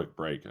really quick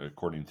break.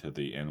 According to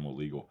the Animal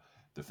Legal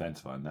Defense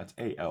Fund, that's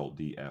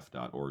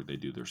ALDF.org. They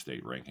do their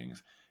state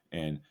rankings.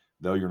 And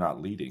though you're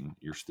not leading,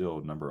 you're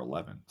still number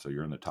 11. So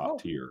you're in the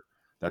top tier.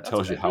 That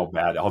tells you how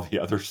bad all the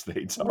other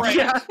states are. Right.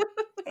 Yeah.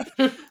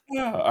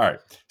 Yeah. All right.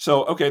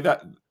 So, okay,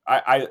 that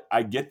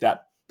I get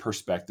that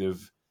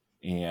perspective.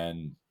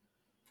 And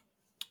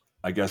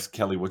I guess,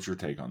 Kelly, what's your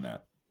take on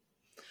that?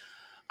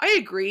 I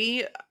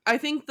agree. I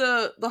think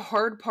the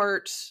hard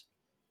part,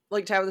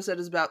 like Tabitha said,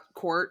 is about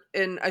court.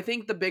 And I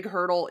think the big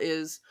hurdle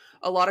is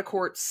a lot of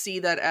courts see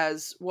that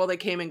as, well, they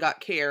came and got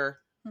care.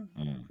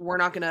 Mm. We're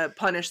not going to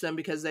punish them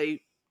because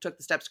they took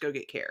the steps to go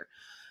get care.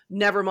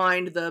 Never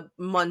mind the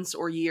months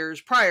or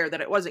years prior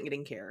that it wasn't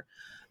getting care.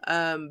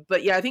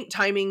 But yeah, I think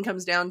timing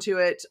comes down to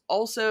it.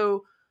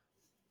 Also,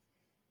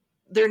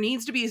 there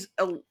needs to be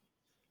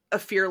a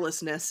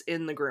fearlessness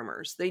in the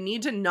groomers. They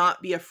need to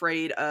not be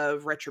afraid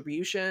of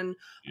retribution,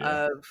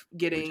 of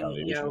getting,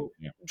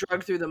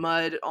 dragged through the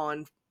mud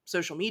on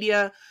social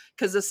media.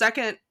 Because the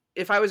second,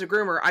 if I was a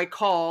groomer, I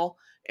call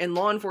and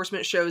law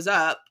enforcement shows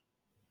up,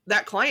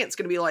 that client's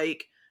going to be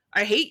like,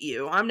 I hate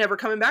you. I'm never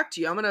coming back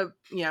to you. I'm going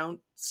to,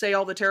 say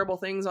all the terrible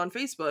things on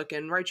Facebook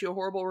and write you a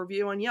horrible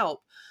review on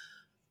Yelp.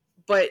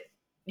 But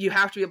you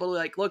have to be able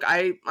to look,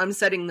 I'm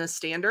setting this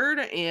standard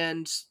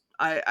and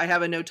I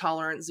have a no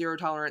tolerance, zero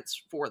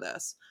tolerance for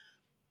this.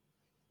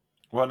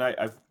 Well,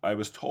 and I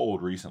was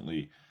told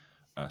recently,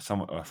 a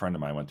friend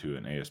of mine went to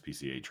an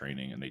ASPCA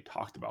training and they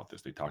talked about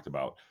this. They talked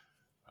about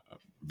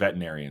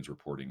veterinarians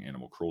reporting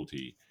animal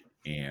cruelty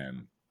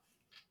and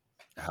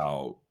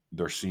how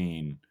they're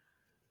seeing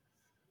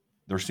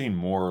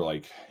more,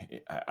 like,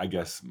 I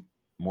guess,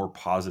 more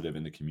positive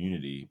in the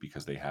community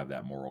because they have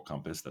that moral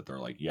compass that they're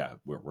like, yeah,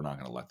 we're not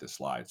going to let this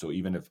slide. So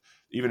even if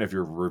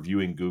you're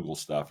reviewing Google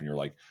stuff and you're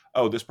like,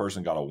 oh, this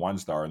person got a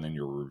 1-star, and then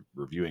you're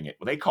reviewing it,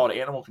 well, they called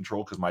animal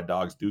control because my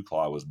dog's dew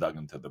claw was dug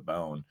into the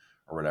bone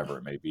or whatever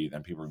it may be,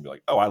 then people are going to be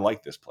like, oh, I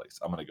like this place,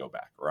 I'm going to go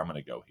back, or I'm going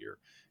to go here.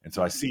 And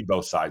so I see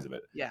both sides of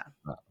it. Yeah.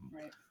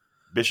 Right.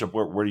 Bishop,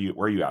 where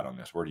are you at on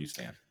this? Where do you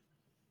stand?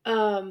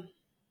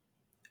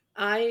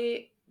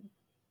 I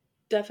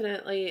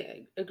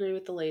definitely agree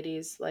with the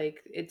ladies.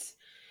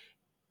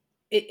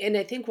 And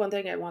I think one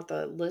thing I want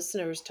the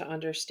listeners to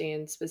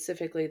understand,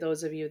 specifically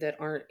those of you that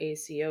aren't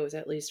ACOs,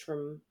 at least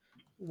from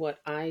what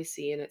I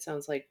see, and it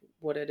sounds like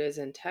what it is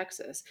in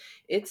Texas,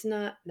 it's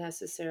not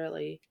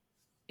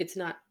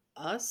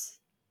us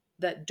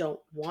that don't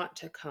want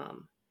to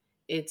come.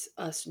 It's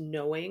us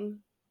knowing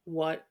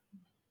what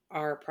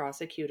our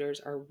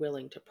prosecutors are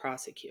willing to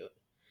prosecute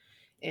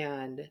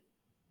and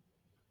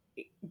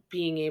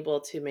being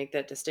able to make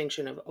that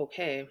distinction of,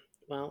 okay,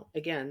 well,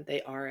 again,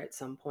 they are at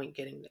some point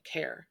getting the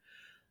care.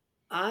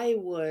 I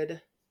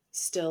would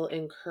still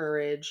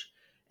encourage,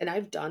 and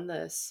I've done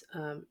this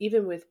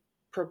even with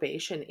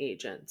probation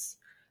agents,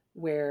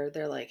 where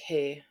they're like,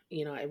 hey,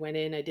 I went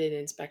in, I did an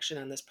inspection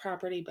on this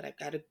property, but I've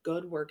got a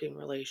good working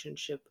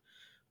relationship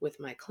with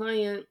my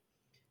client.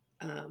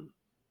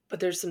 But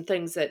there's some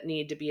things that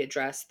need to be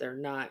addressed. They're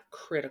not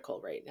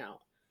critical right now.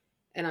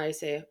 And I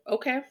say,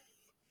 okay,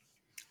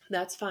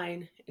 that's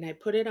fine. And I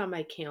put it on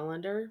my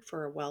calendar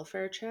for a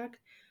welfare check,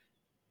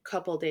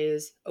 couple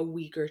days, a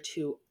week or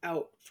two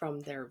out from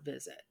their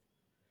visit.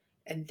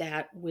 And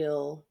that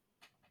will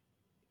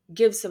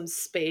give some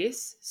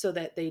space so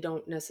that they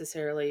don't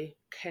necessarily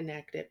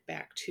connect it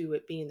back to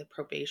it being the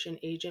probation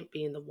agent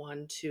being the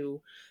one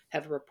to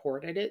have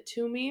reported it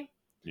to me.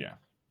 Yeah.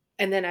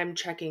 And then I'm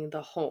checking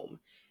the home.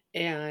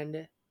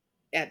 And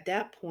at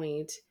that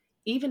point,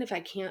 even if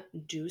I can't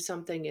do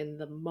something in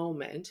the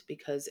moment,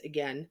 because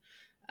again,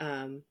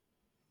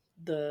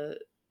 the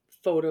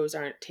photos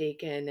aren't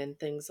taken and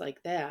things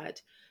like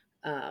that,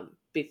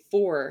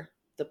 before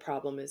the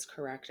problem is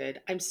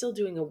corrected, I'm still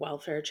doing a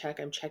welfare check.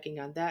 I'm checking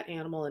on that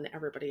animal and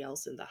everybody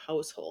else in the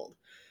household.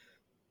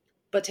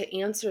 But to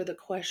answer the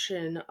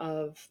question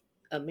of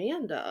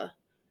Amanda,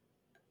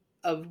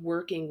 of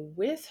working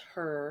with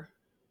her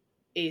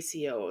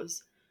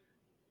ACOs,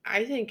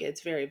 I think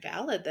it's very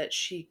valid that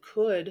she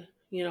could,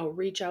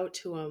 reach out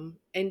to them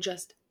and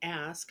just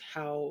ask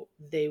how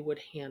they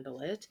would handle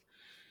it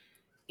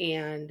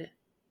and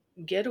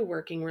get a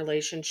working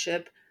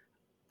relationship.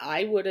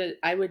 I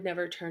would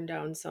never turn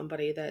down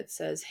somebody that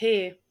says,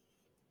 "Hey,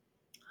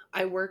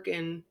 I work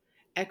in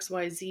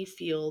XYZ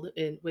field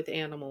with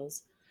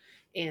animals,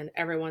 and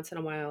every once in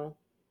a while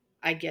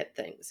I get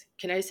things.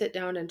 Can I sit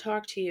down and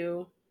talk to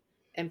you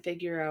and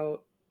figure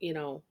out,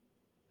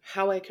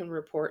 how I can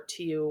report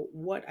to you,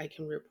 what I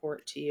can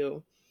report to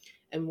you,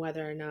 and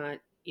whether or not,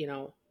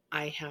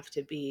 I have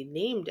to be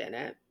named in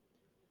it."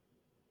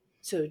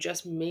 So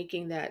just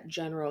making that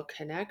general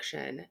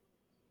connection.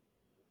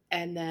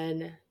 And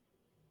then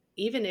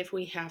even if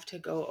we have to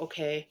go,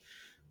 okay,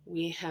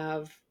 we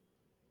have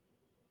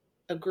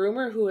a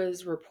groomer who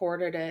has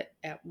reported it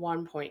at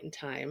one point in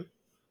time,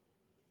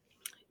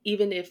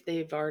 even if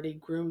they've already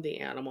groomed the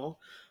animal,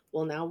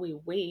 well, now we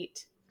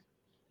wait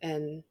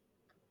and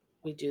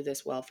we do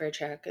this welfare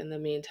check in the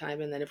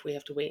meantime. And then if we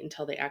have to wait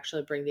until they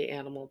actually bring the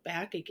animal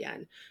back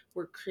again,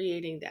 we're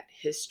creating that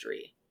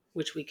history,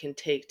 which we can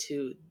take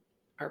to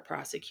our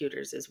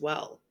prosecutors as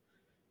well.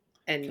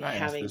 And Can I ask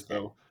having this that,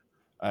 though?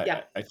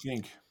 yeah. I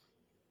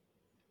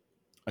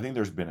think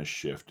there's been a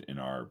shift in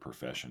our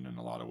profession in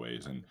a lot of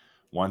ways. And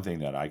one thing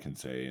that I can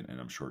say, and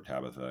I'm sure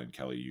Tabitha and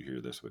Kelly, you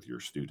hear this with your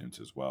students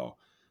as well.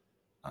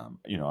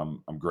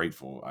 I'm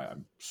grateful.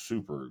 I'm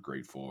super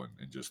grateful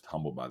and just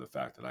humbled by the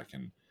fact that I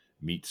can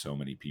meet so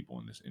many people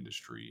in this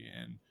industry.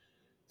 And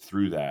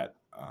through that,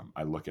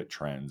 I look at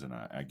trends and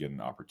I get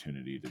an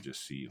opportunity to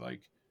just see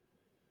like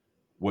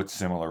what's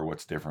similar,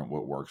 what's different,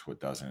 what works, what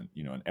doesn't.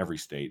 In every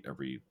state,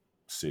 every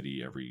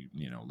city, every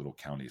little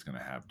county is going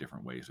to have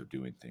different ways of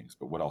doing things.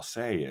 But what I'll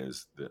say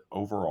is the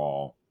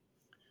overall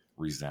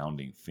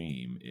resounding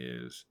theme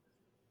is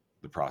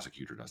the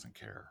prosecutor doesn't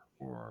care,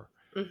 or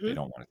they Mm-hmm.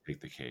 don't want to take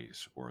the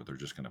case, or they're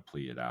just going to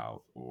plea it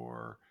out,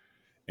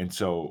 and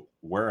so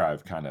where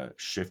I've kind of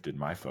shifted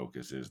my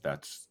focus is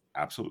that's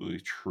absolutely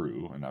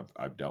true, and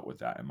I've dealt with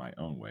that in my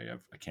own way.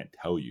 I can't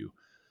tell you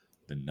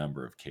the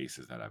number of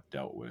cases that I've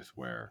dealt with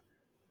where,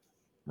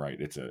 right,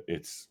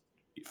 it's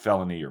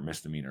felony or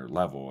misdemeanor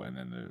level, and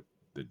then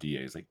the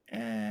DA is like,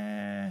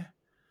 and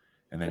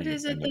then What you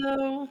is it end up,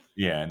 though?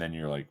 yeah, and then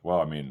you're like,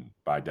 well, I mean,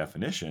 by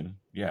definition,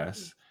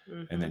 yes,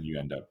 and Mm-hmm. then you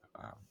end up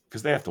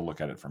because they have to look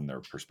at it from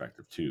their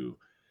perspective too.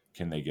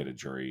 Can they get a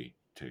jury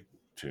to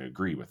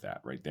agree with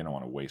that, right? They don't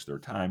want to waste their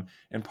time,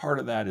 and part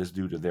of that is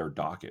due to their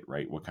docket,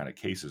 right? What kind of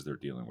cases they're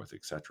dealing with,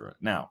 etc.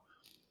 Now,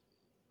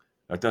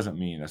 that doesn't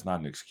mean that's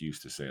not an excuse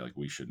to say like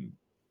we shouldn't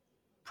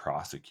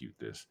prosecute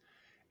this.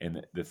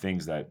 And the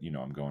things that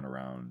I'm going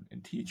around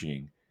and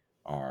teaching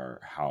are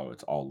how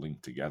it's all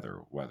linked together,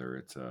 whether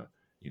it's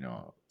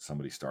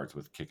somebody starts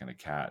with kicking a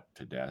cat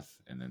to death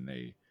and then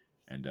they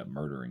end up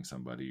murdering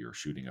somebody or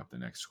shooting up the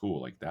next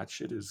school. Like that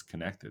shit is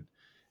connected,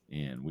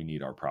 and we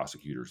need our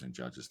prosecutors and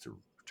judges to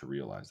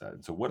realize that.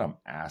 And so what I'm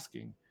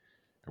asking,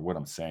 or what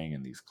I'm saying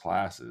in these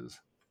classes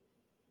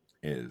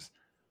is,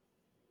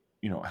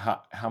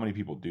 how many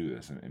people do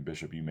this, and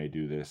Bishop, you may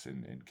do this,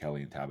 and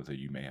Kelly and Tabitha,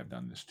 you may have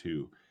done this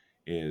too,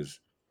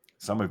 is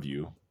some of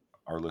you,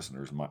 our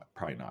listeners, might,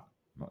 probably not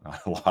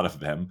a lot of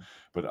them,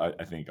 but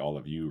I think all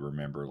of you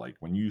remember, like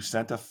when you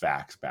sent a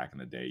fax back in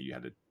the day, you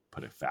had to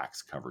put a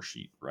fax cover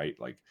sheet, right?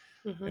 Like,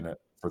 Mm-hmm. and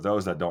for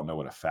those that don't know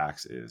what a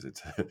fax is,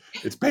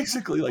 it's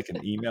basically like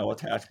an email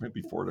attachment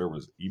before there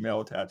was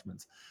email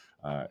attachments,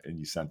 and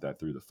you sent that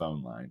through the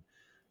phone line.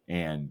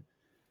 And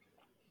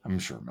I'm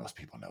sure most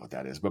people know what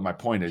that is, but my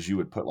point is you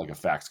would put like a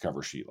fax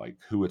cover sheet, like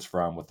who it's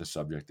from, what the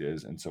subject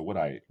is. And so what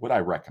I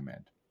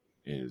recommend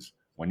is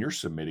when you're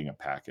submitting a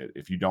packet,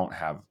 if you don't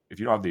have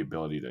the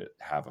ability to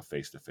have a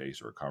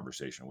face-to-face or a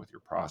conversation with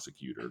your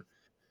prosecutor,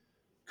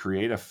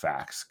 create a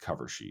fax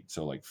cover sheet.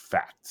 So like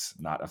facts,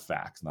 not a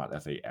fax, not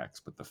FAX,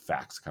 but the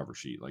fax cover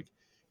sheet. Like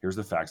here's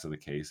the facts of the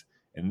case,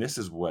 and this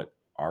is what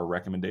our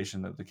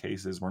recommendation of the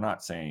case is. We're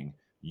not saying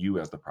you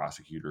as the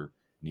prosecutor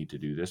need to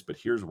do this, but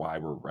here's why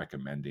we're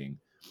recommending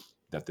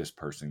that this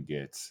person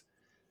gets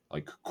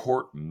like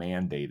court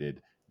mandated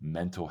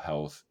mental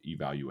health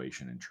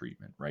evaluation and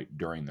treatment, right,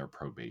 during their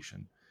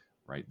probation,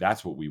 right?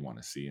 That's what we want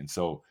to see. And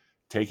so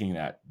taking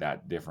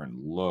that different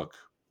look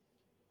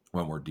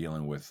when we're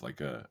dealing with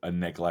like a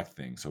neglect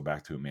thing. So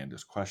back to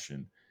Amanda's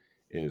question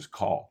is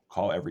call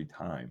every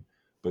time.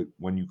 But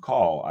when you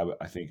call,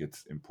 I think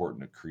it's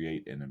important to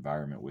create an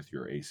environment with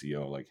your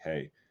ACO like,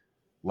 hey,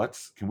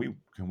 can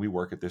we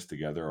work at this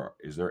together? Or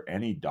is there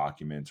any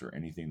documents or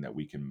anything that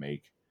we can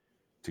make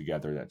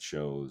together that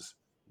shows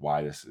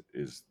why this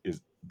is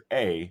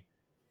A,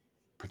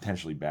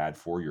 potentially bad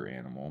for your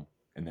animal,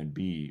 and then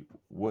B,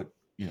 what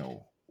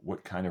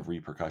kind of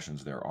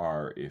repercussions there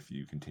are if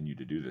you continue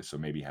to do this. So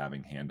maybe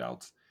having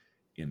handouts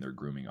in their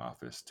grooming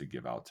office to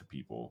give out to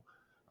people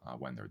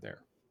when they're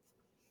there.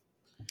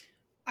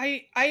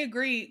 I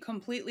agree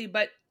completely,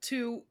 but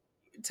to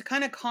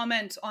kind of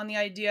comment on the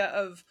idea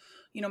of,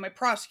 my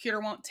prosecutor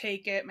won't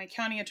take it, my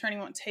county attorney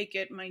won't take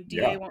it, my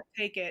DA won't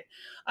take it.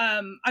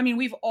 I mean,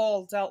 we've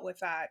all dealt with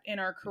that in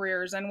our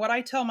careers. And what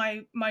I tell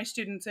my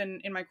students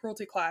in my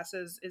cruelty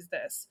classes is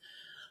this.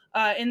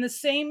 In the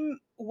same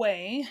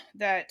way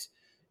that,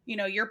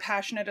 you're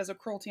passionate as a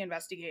cruelty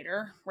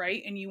investigator,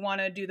 right? And you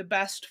want to do the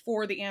best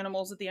for the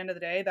animals at the end of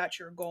the day. That's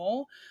your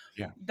goal.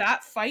 Yeah.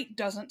 That fight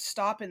doesn't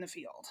stop in the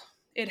field.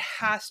 It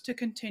has to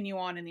continue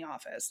on in the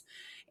office.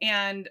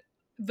 And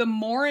the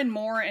more and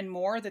more and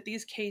more that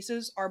these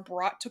cases are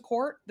brought to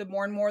court, the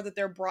more and more that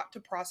they're brought to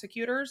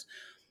prosecutors,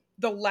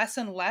 the less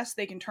and less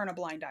they can turn a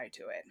blind eye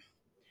to it.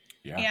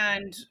 Yeah.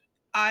 And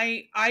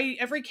I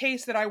every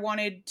case that I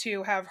wanted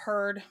to have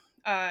heard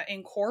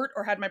in court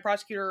or had my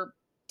prosecutor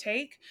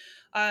take,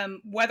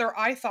 whether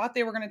I thought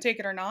they were going to take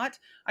it or not,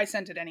 I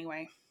sent it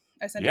anyway.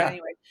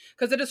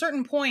 Because at a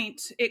certain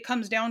point, it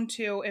comes down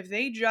to if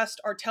they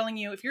just are telling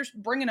you, if you're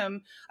bringing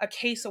them a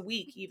case a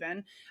week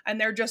even,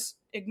 and they're just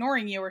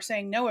ignoring you or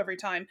saying no every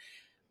time.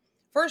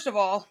 First of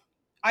all,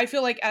 I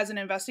feel like as an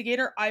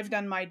investigator, I've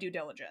done my due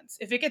diligence.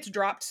 If it gets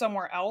dropped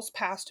somewhere else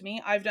past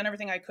me, I've done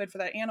everything I could for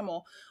that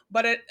animal.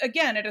 But at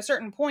a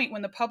certain point,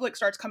 when the public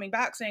starts coming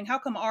back saying, how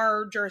come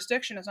our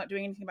jurisdiction is not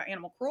doing anything about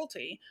animal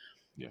cruelty?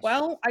 Yes.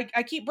 Well,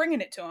 I keep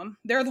bringing it to them.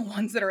 They're the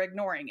ones that are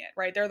ignoring it,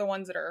 right? They're the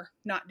ones that are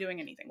not doing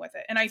anything with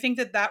it. And I think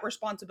that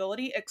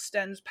responsibility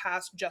extends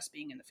past just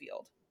being in the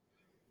field.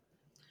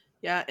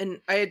 Yeah, and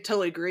I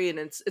totally agree. And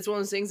it's one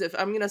of those things, if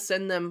I'm going to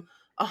send them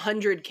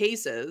 100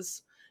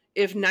 cases,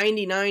 if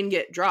 99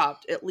 get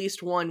dropped, at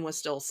least one was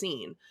still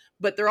seen.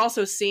 But they're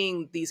also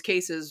seeing these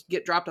cases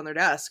get dropped on their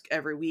desk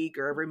every week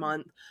or every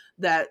month.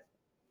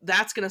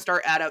 That's going to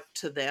start add up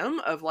to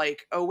them of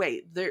like, oh,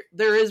 wait,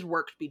 there is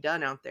work to be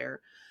done out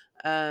there.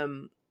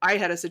 I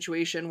had a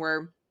situation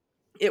where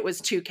it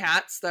was 2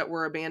 cats that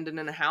were abandoned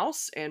in a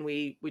house, and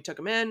we took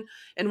them in,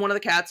 and one of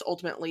the cats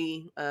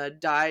ultimately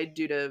died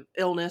due to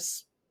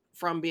illness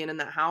from being in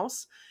that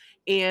house.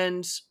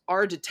 And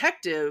our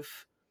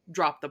detective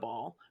dropped the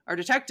ball. Our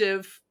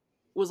detective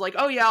was like,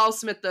 oh yeah, I'll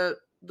submit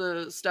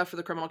the stuff for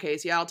the criminal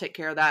case. Yeah, I'll take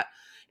care of that.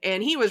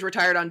 And he was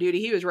retired on duty.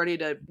 He was ready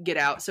to get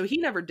out. So he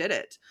never did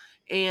it.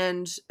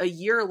 And a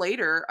year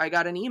later, I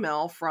got an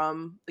email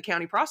from the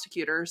county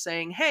prosecutor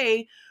saying,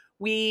 hey,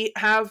 we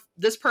have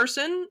this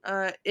person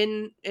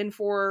in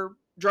for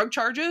drug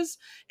charges,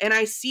 and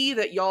I see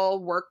that y'all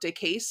worked a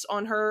case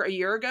on her a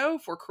year ago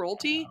for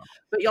cruelty,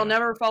 but y'all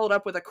never followed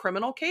up with a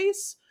criminal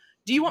case.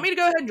 Do you want me to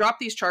go ahead and drop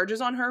these charges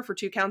on her for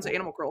 2 counts of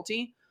animal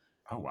cruelty?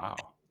 Oh, wow.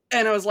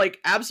 And I was like,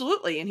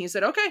 absolutely. And he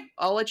said, okay,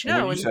 I'll let you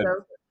know. When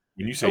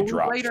you say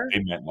drop, they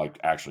meant like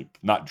actually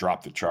not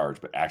drop the charge,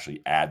 but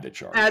actually add the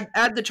charge.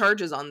 Add the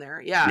charges on there.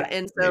 Yeah.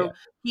 And so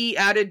he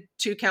added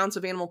 2 counts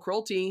of animal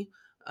cruelty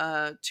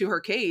to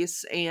her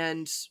case,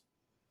 and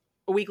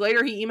a week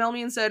later he emailed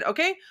me and said,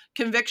 okay,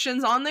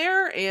 convictions on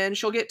there, and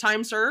she'll get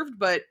time served,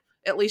 but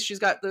at least she's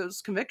got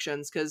those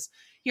convictions. Because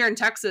here in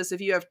Texas,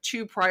 if you have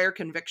 2 prior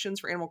convictions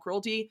for animal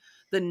cruelty,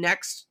 the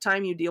next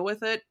time you deal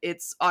with it,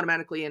 it's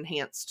automatically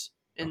enhanced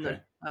in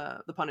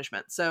the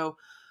punishment. So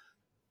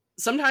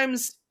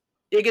sometimes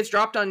it gets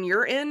dropped on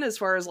your end as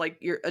far as like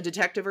you're a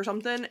detective or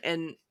something,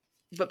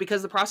 but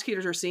because the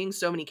prosecutors are seeing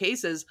so many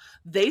cases,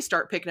 they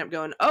start picking up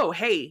going, oh,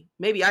 hey,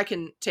 maybe I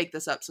can take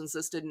this up since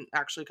this didn't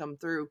actually come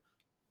through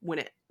when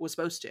it was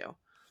supposed to.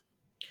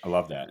 I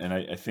love that. And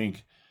I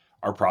think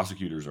our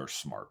prosecutors are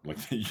smart. Like,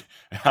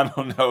 I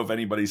don't know if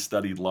anybody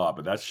studied law,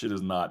 but that shit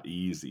is not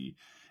easy.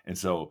 And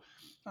so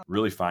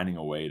really finding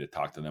a way to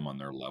talk to them on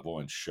their level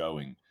and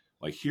showing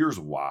like, here's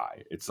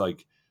why. It's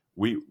like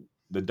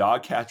the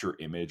dog catcher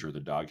image or the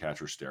dog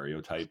catcher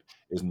stereotype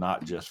is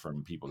not just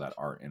from people that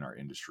aren't in our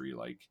industry,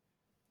 like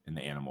in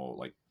the animal,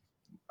 like,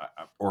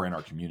 or in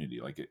our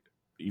community. Like,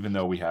 even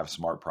though we have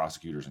smart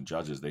prosecutors and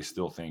judges,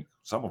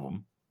 some of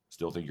them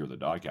still think you're the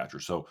dog catcher.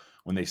 So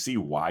when they see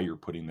why you're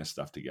putting this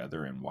stuff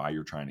together and why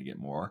you're trying to get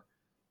more,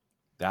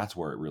 that's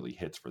where it really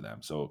hits for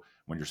them. So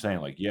when you're saying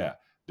like, yeah,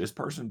 this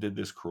person did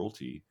this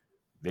cruelty,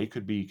 they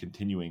could be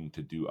continuing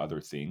to do other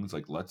things.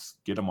 Like, let's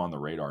get them on the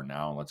radar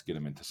now and let's get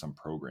them into some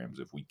programs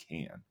if we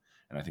can.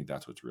 And I think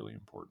that's what's really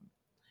important.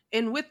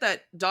 And with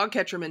that dog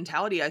catcher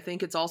mentality, I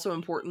think it's also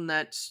important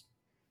that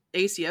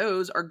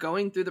ACOs are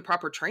going through the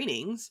proper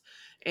trainings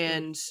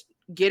and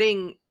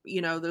getting,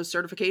 those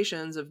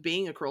certifications of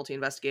being a cruelty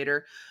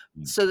investigator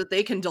so that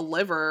they can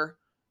deliver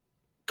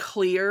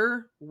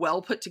clear,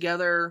 well put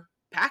together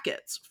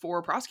packets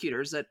for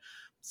prosecutors. That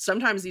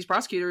sometimes these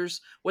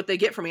prosecutors, what they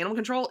get from animal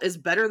control is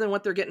better than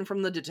what they're getting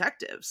from the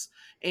detectives.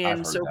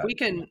 And so if we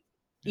can,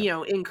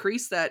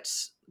 increase that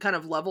kind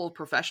of level of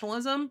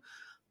professionalism,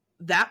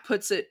 that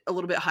puts it a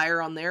little bit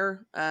higher on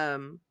their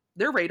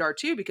radar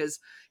too, because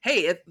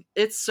hey,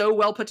 it's so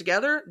well put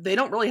together, they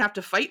don't really have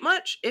to fight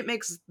much. It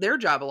makes their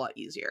job a lot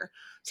easier.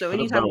 So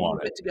anytime we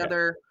put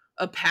together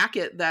a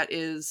packet that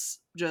is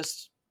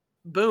just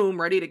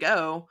boom, ready to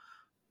go,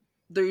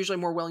 they're usually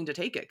more willing to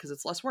take it because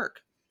it's less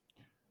work.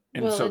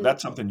 And so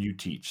that's something you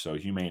teach. So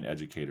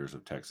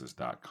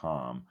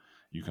humaneeducatorsoftexas.com,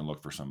 you can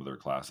look for some of their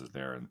classes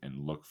there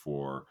and look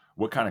for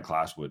what kind of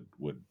class would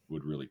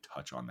really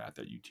touch on that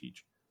you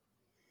teach.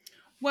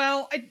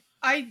 Well,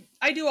 I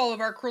do all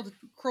of our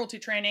cruelty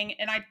training,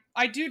 and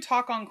I do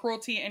talk on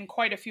cruelty in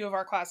quite a few of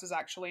our classes,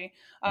 actually.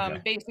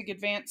 Basic,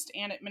 advanced,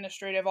 and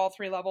administrative, all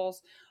 3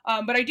 levels.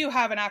 But I do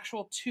have an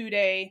actual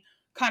 2-day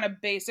kind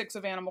of basics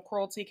of animal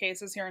cruelty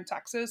cases here in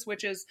Texas,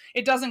 which is,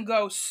 it doesn't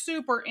go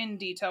super in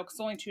detail because it's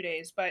only 2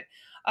 days, but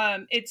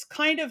it's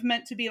kind of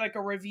meant to be like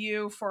a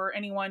review for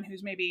anyone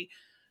who's maybe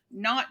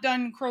not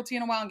done cruelty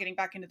in a while and getting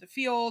back into the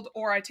field.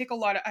 Or I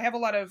have a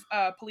lot of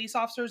police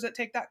officers that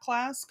take that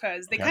class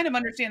because they kind of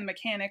understand the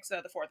mechanics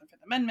of the 4th and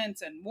 5th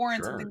Amendments and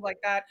warrants and things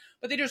like that,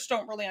 but they just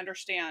don't really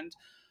understand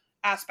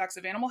aspects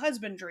of animal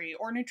husbandry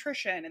or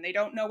nutrition, and they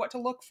don't know what to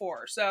look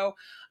for. So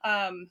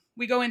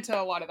we go into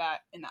a lot of that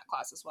in that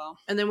class as well.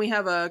 And then we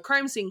have a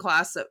crime scene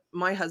class that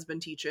my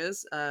husband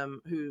teaches,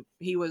 who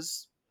he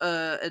was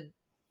a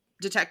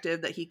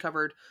detective that he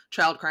covered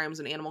child crimes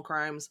and animal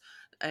crimes.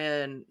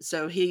 And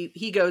so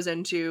he goes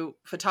into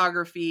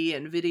photography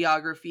and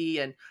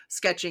videography and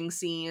sketching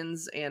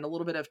scenes and a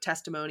little bit of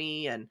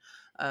testimony and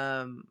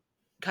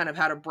kind of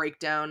how to break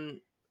down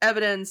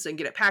evidence and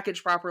get it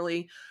packaged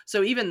properly.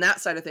 So even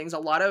that side of things, a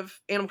lot of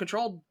animal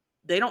control,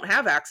 they don't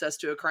have access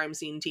to a crime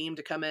scene team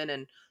to come in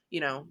and,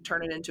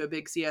 turn it into a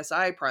big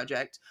CSI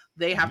project.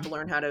 They have to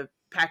learn how to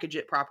package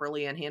it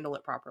properly and handle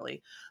it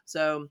properly.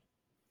 So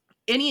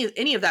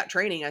any of that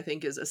training, I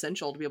think, is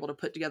essential to be able to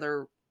put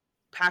together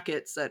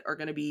packets that are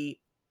going to be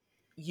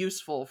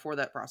useful for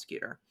that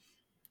prosecutor.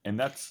 And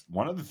that's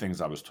one of the things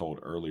I was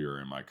told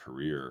earlier in my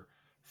career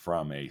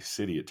from a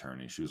city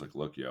attorney. She was like,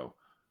 look, yo,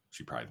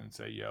 she probably didn't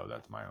say yo,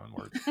 that's my own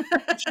word.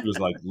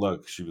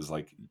 She was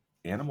like,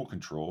 animal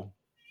control,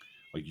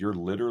 like, you're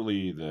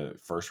literally the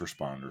first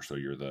responder. So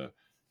you're the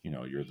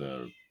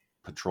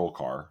patrol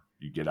car.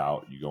 You get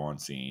out, you go on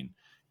scene,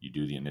 you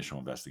do the initial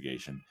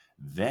investigation.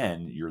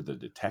 Then you're the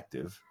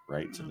detective,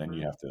 right? So then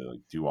you have to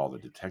do all the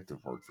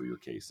detective work for your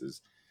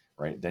cases,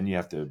 right? Then you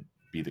have to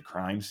be the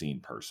crime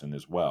scene person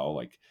as well.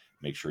 Like,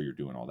 make sure you're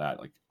doing all that.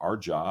 Like, our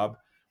job,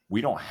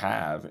 we don't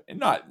have, and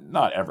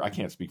not ever, I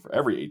can't speak for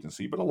every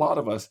agency, but a lot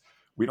of us,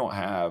 we don't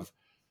have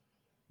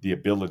the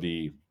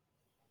ability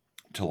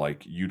to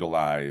like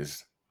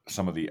utilize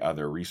some of the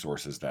other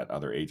resources that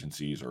other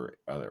agencies or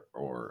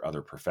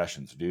other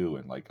professions do.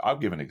 And like, I'll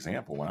give an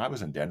example. When I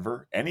was in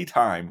Denver,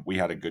 anytime we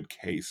had a good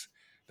case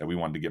that we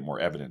wanted to get more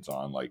evidence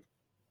on, like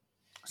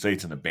say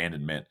it's an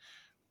abandonment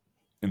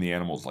and the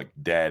animal's like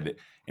dead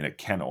in a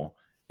kennel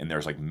and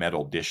there's like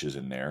metal dishes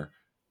in there,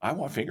 I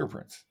want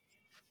fingerprints,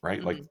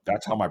 right? Like,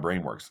 that's how my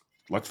brain works.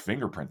 Let's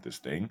fingerprint this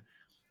thing,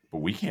 but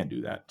we can't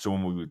do that. So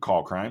when we would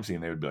call crime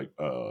scene, they would be like,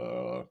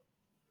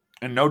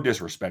 and no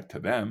disrespect to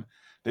them,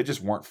 they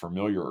just weren't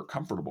familiar or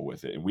comfortable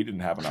with it. And we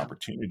didn't have an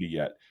opportunity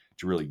yet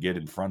to really get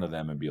in front of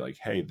them and be like,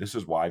 hey, this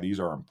is why these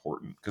are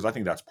important. Because I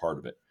think that's part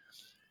of it.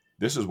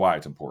 This is why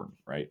it's important,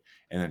 right?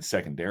 And then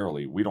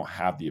secondarily, we don't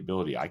have the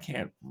ability. I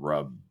can't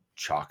rub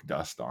chalk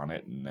dust on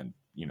it and then,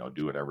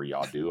 do whatever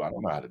y'all do. I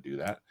don't know how to do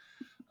that.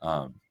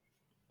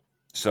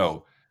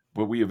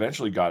 But we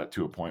eventually got it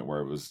to a point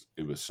where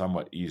it was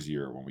somewhat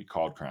easier when we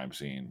called crime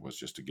scene, was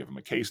just to give them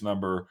a case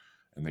number,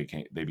 and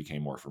they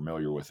became more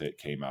familiar with it,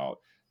 came out.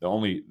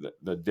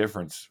 The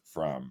difference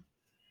from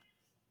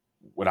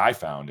what I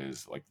found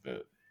is like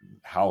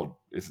how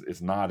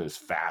it's not as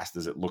fast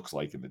as it looks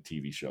like in the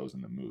TV shows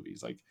and the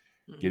movies. Like,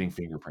 getting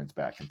fingerprints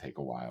back can take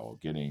a while.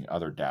 Getting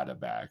other data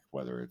back,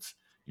 whether it's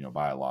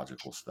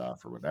biological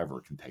stuff or whatever,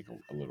 can take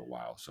a little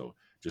while. So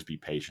just be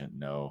patient,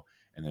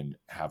 and then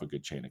have a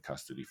good chain of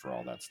custody for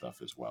all that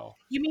stuff as well.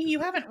 You mean you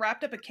haven't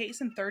wrapped up a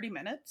case in 30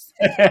 minutes?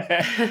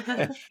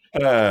 Come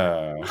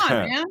on,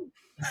 man.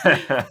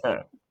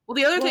 Well,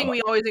 the other thing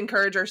we always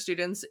encourage our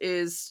students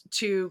is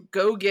to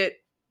go get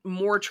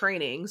more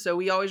training. So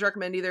we always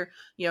recommend either,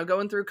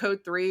 going through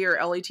Code 3 or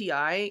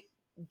LATI,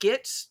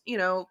 get,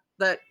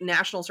 that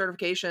national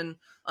certification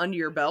under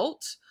your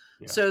belt.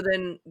 Yeah. So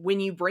then when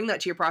you bring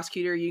that to your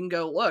prosecutor, you can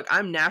go, look,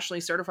 I'm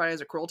nationally certified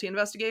as a cruelty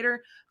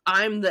investigator.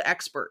 I'm the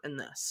expert in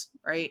this,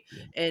 right?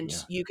 Yeah. And Yeah.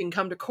 you can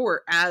come to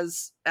court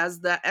as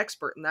that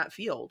expert in that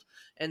field.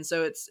 And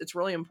so it's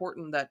really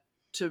important that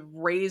to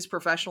raise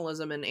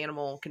professionalism in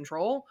animal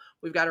control,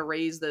 we've got to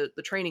raise the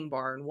training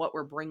bar and what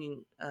we're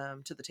bringing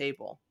to the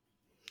table.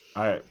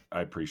 I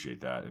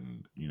appreciate that.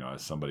 And,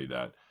 as somebody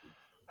that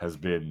has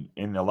been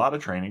in a lot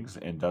of trainings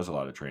and does a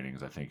lot of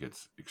trainings, I think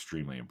it's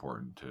extremely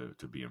important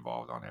to be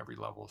involved on every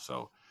level.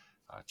 So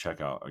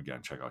check out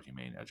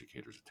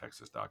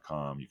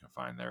humaneeducatorsofTexas.com. You can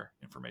find their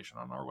information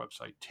on our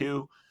website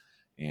too,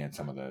 and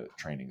some of the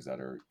trainings that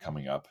are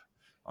coming up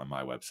on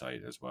my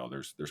website as well.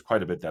 There's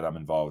quite a bit that I'm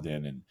involved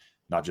in, and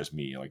not just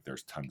me, like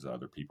there's tons of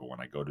other people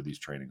when I go to these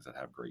trainings that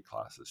have great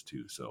classes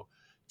too. So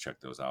check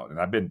those out. And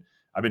I've been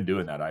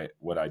doing that.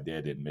 What I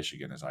did in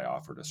Michigan is I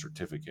offered a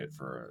certificate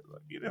for,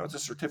 it's a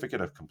certificate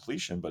of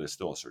completion, but it's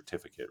still a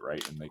certificate,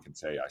 right? And they can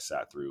say I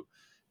sat through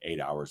 8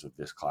 hours of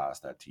this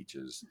class that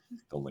teaches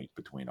the link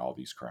between all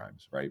these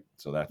crimes, right?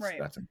 So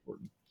that's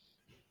important.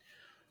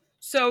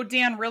 So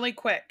Dan, really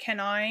quick, can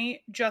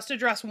I just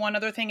address one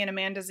other thing in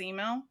Amanda's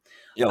email?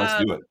 Yeah,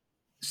 let's do it.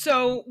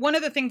 So one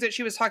of the things that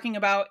she was talking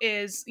about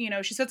is,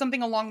 she said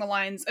something along the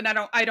lines, and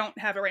I don't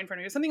have it right in front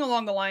of me, something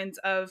along the lines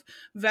of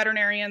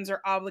veterinarians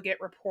are obligate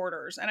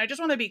reporters. And I just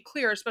want to be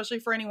clear, especially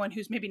for anyone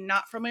who's maybe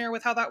not familiar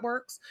with how that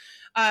works.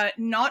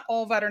 Not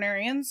all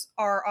veterinarians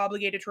are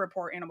obligated to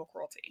report animal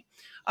cruelty.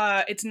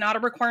 It's not a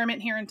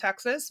requirement here in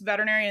Texas.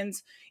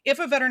 Veterinarians, if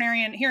a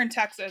veterinarian here in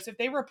Texas, if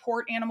they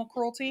report animal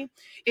cruelty,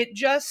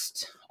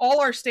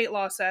 all our state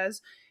law says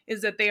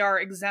is that they are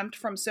exempt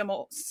from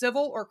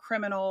civil or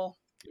criminal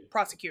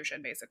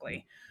prosecution,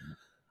 basically.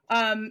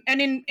 And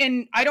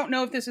I don't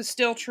know if this is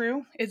still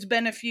true. It's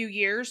been a few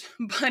years,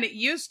 but it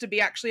used to be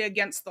actually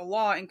against the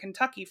law in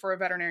Kentucky for a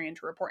veterinarian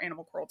to report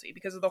animal cruelty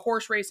because of the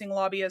horse racing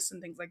lobbyists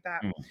and things like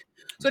that.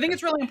 So I think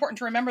it's really important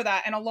to remember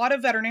that. And a lot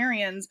of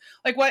veterinarians,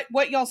 like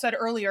what y'all said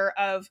earlier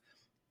of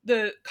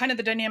the kind of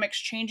the dynamics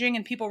changing,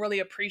 and people really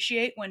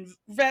appreciate when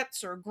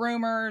vets or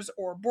groomers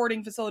or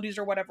boarding facilities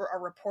or whatever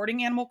are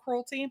reporting animal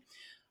cruelty.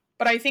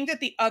 But I think that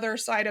the other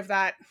side of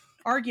that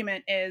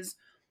argument is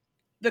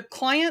the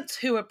clients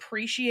who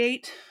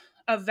appreciate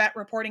a vet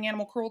reporting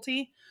animal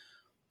cruelty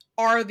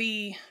are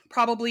the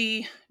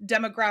probably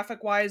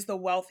demographic wise the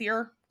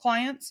wealthier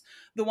clients,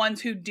 the ones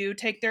who do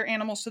take their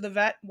animals to the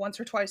vet once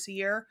or twice a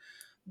year.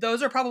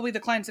 Those are probably the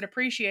clients that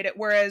appreciate it.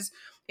 Whereas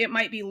it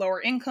might be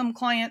lower income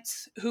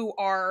clients who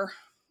are,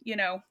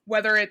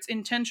 whether it's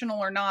intentional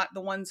or not,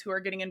 the ones who are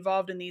getting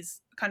involved in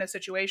these kind of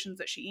situations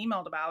that she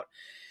emailed about.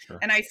 Sure.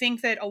 And I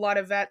think that a lot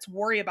of vets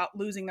worry about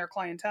losing their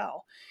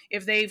clientele.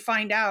 If they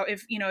find out,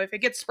 if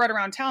it gets spread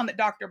around town that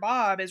Dr.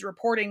 Bob is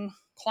reporting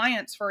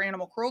clients for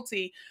animal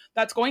cruelty,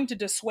 that's going to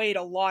dissuade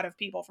a lot of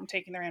people from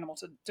taking their animal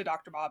to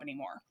Dr. Bob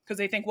anymore. Because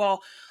they think,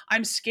 well,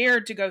 I'm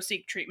scared to go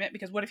seek treatment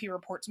because what if he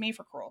reports me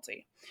for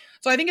cruelty?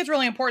 So I think it's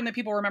really important that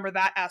people remember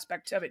that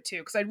aspect of it too.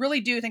 Because I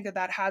really do think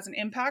that has an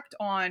impact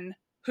on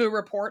who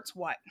reports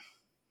what.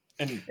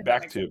 And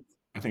back to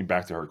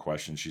her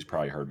question, she's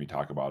probably heard me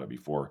talk about it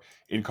before.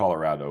 In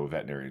Colorado,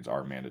 veterinarians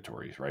are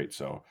mandatory, right?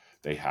 So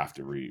they have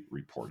to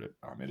report it.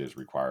 It is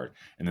required.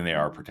 And then they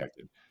are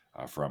protected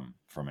from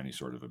any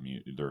sort of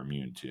they're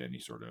immune to any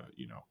sort of,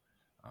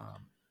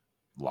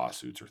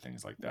 lawsuits or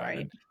things like that. Right.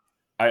 And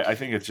I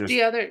think it's just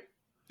the other.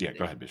 Yeah,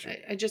 go ahead, Bishop.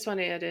 I just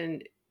want to add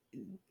in,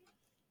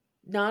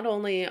 not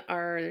only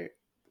are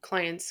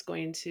clients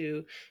going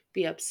to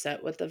be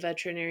upset with the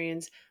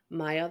veterinarians,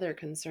 my other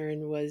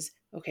concern was,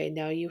 okay,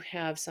 now you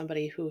have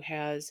somebody who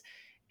has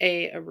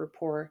a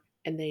rapport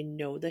and they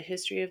know the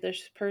history of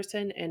this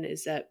person, and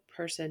is that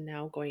person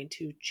now going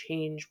to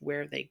change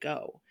where they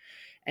go?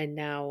 And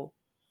now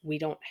we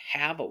don't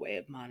have a way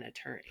of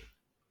monitoring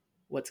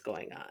what's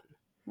going on.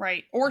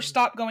 Right. Or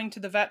stop going to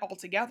the vet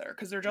altogether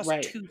because they're just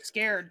too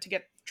scared to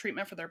get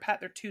treatment for their pet.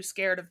 They're too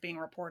scared of being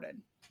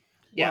reported.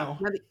 Yeah.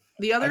 Well,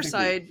 the other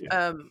side,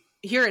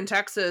 here in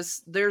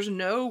Texas, there's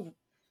no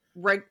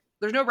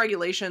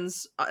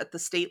regulations at the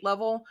state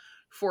level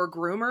for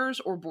groomers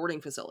or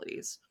boarding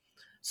facilities.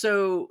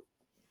 So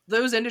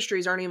those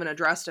industries aren't even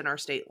addressed in our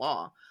state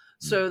law.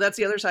 So that's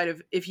the other side of,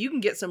 if you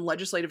can get some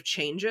legislative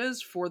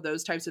changes for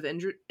those types of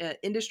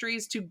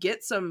industries to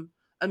get some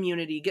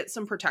immunity, get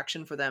some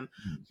protection for them.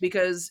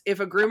 Because if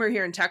a groomer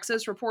here in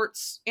Texas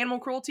reports animal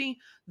cruelty,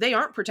 they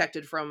aren't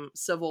protected from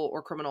civil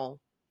or criminal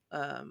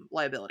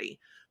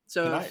liability.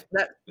 So if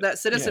that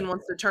citizen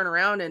wants to turn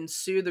around and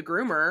sue the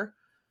groomer,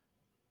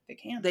 they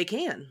can.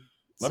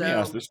 Let me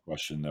ask this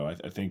question though. I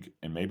think,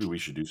 and maybe we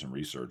should do some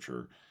research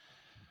or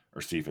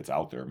see if it's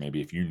out there.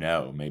 Maybe if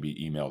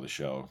maybe email the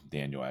show,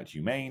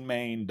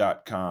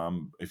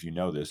 Daniel@humanemaine.com. If you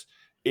know this,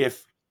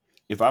 if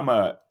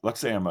let's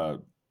say I'm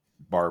a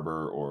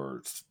barber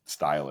or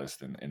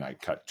stylist and I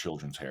cut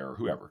children's hair or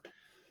whoever,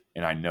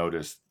 and I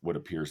notice what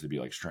appears to be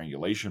like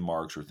strangulation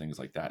marks or things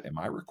like that, am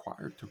I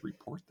required to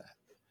report that?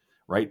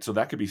 Right. So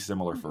that could be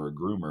similar for a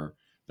groomer.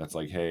 That's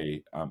like,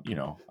 hey, I'm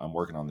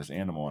working on this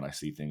animal and I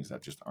see things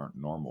that just aren't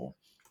normal.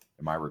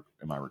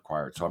 am I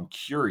required? So I'm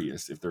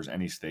curious if there's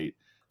any state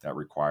that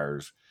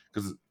requires,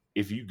 because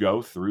if you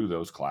go through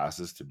those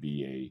classes to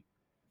be a,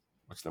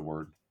 what's the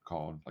word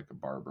called? Like a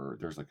barber.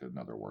 There's like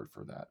another word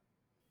for that.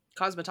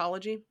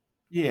 Cosmetology.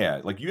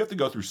 Yeah. Like you have to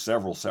go through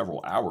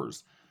several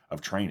hours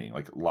of training.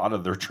 Like a lot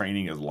of their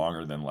training is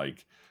longer than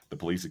like the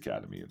police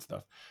academy and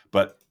stuff.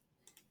 But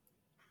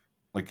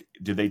like,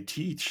 do they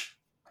teach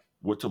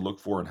what to look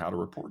for and how to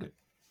report it?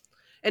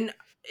 And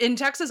in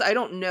Texas, I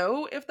don't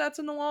know if that's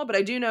in the law, but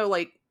I do know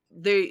like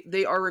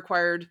they are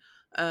required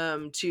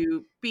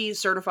to be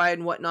certified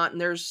and whatnot.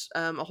 And there's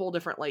a whole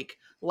different like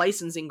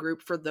licensing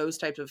group for those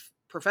types of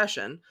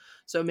profession.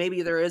 So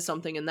maybe there is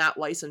something in that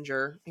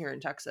licensure here in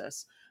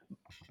Texas.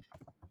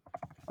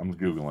 I'm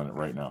Googling it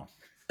right now.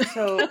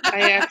 So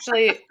I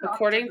actually,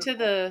 according to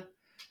the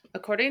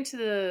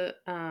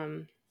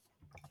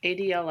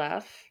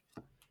ADLF,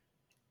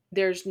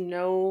 there's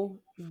no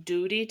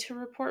duty to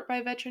report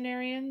by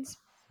veterinarians,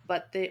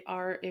 but they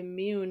are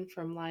immune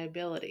from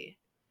liability,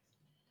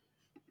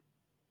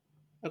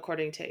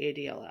 according to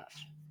ADLF.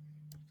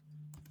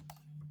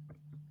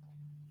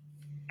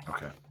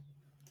 Okay.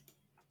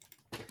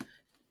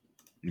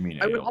 You mean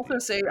I would ALP? also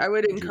say I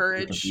would You're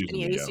encourage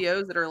confusing any me, Joe.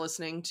 ACOs that are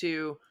listening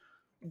to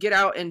get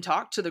out and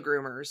talk to the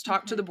groomers,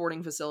 talk to the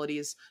boarding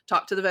facilities,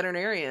 talk to the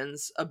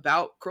veterinarians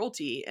about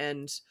cruelty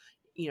and,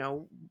 you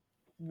know,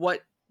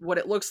 what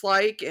it looks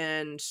like.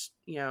 And,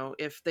 you know,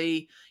 if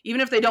they, even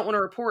if they don't want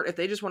to report, if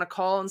they just want to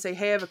call and say,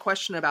 hey, I have a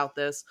question about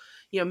this,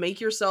 you know, make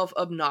yourself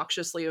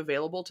obnoxiously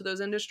available to those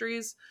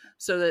industries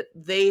so that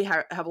they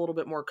have a little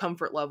bit more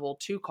comfort level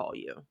to call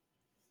you.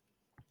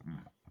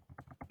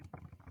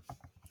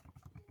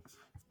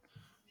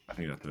 I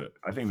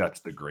think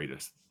that's the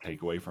greatest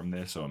takeaway from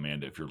this. So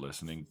Amanda, if you're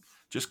listening,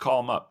 just call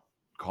them up.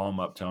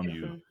 Tell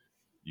them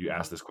you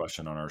asked this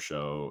question on our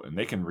show, and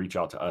they can reach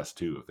out to us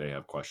too if they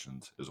have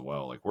questions as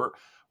well. Like we're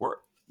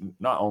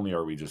not only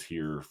are we just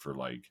here for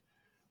like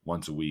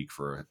once a week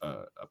for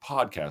a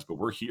podcast, but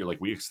we're here,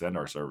 like we extend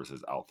our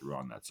services out through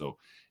on that. So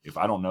if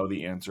I don't know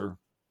the answer,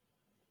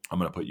 I'm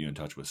going to put you in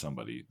touch with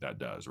somebody that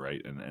does,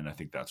 right? And I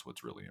think that's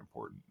what's really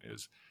important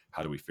is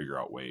how do we figure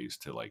out ways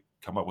to like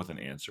come up with an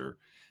answer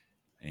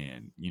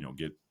and, you know,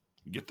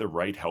 get the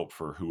right help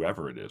for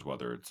whoever it is,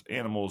 whether it's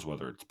animals,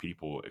 whether it's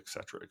people, et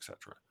cetera, et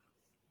cetera.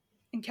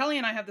 And Kelly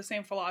and I have the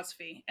same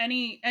philosophy.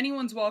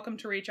 Anyone's welcome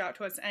to reach out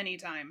to us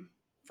anytime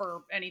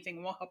for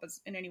anything. We'll help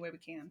us in any way we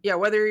can. Yeah,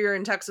 whether you're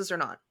in Texas or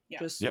not. Yeah.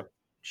 Just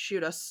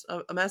shoot us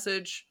a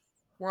message.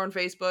 We're on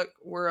Facebook.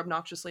 We're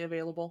obnoxiously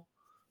available.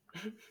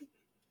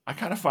 I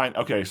kind of find,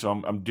 okay, so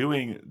I'm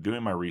doing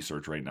my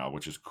research right now,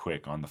 which is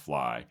quick on the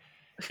fly,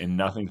 and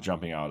nothing's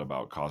jumping out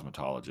about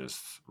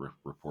cosmetologists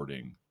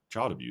reporting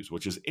child abuse,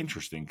 which is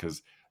interesting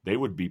because they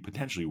would be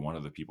potentially one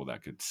of the people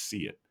that could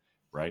see it,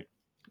 right?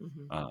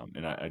 Mm-hmm.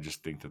 And I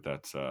just think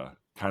that's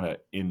kind of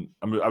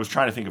I was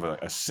trying to think of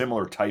a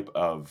similar type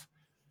of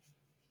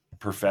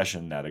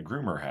profession that a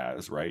groomer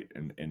has, right?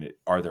 And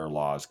are there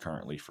laws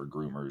currently for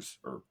groomers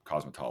or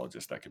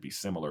cosmetologists that could be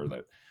similar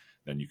that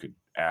then you could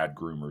add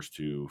groomers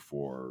to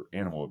for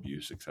animal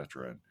abuse, et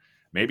cetera? And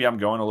maybe I'm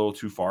going a little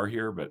too far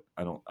here, but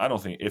I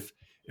don't think if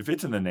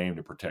it's in the name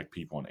to protect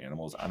people and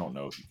animals, I don't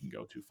know if you can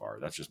go too far.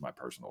 That's just my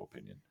personal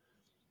opinion.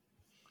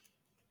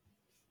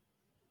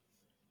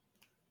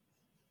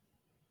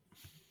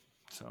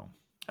 So,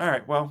 all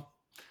right. Well,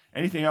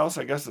 anything else?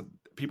 I guess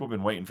people have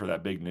been waiting for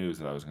that big news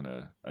that I was going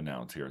to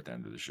announce here at the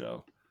end of the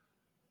show.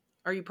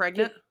 Are you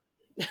pregnant?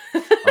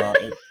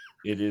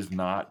 It is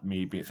not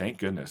me. Thank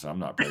goodness I'm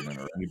not pregnant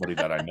or anybody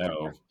that I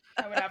know.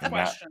 I would have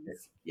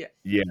questions.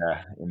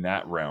 Yeah, in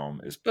that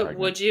realm is pregnant.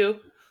 But would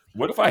you?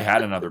 What if I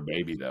had another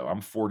baby, though?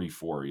 I'm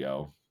 44,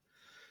 yo.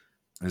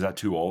 Is that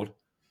too old?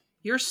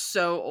 You're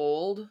so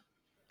old.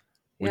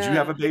 Would you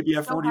have a baby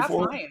at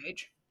 44? My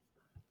age.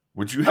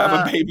 Would you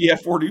have a baby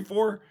at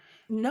 44?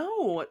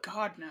 No.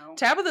 God, no.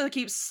 Tabitha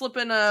keeps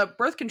slipping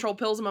birth control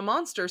pills in my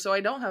monster, so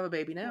I don't have a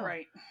baby now.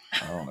 Right.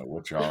 I don't know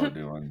what y'all are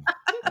doing.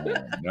 I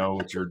don't know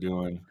what you're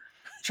doing.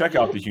 Check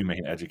out the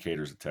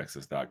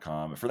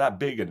humaneeducators@texas.com. And for that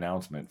big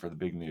announcement, for the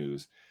big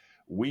news,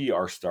 we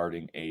are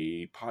starting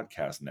a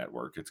podcast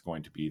network. It's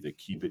going to be the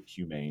Keep It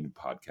Humane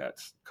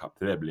podcast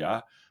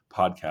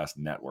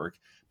network.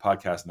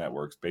 Podcast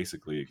networks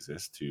basically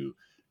exist to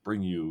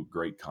bring you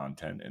great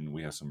content, and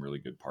we have some really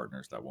good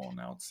partners that we'll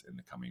announce in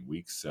the coming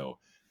weeks. So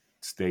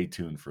stay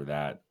tuned for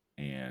that,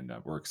 and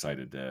we're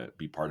excited to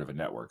be part of a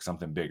network,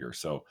 something bigger.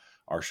 So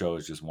our show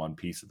is just one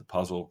piece of the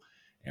puzzle,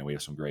 and we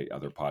have some great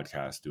other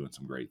podcasts doing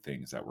some great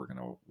things that we're going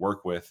to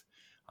work with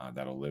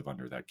that'll live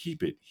under that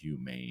Keep It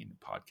Humane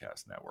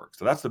podcast network.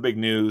 So that's the big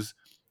news.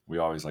 We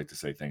always like to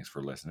say thanks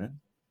for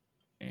listening,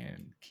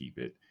 and keep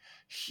it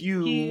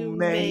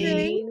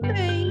humane.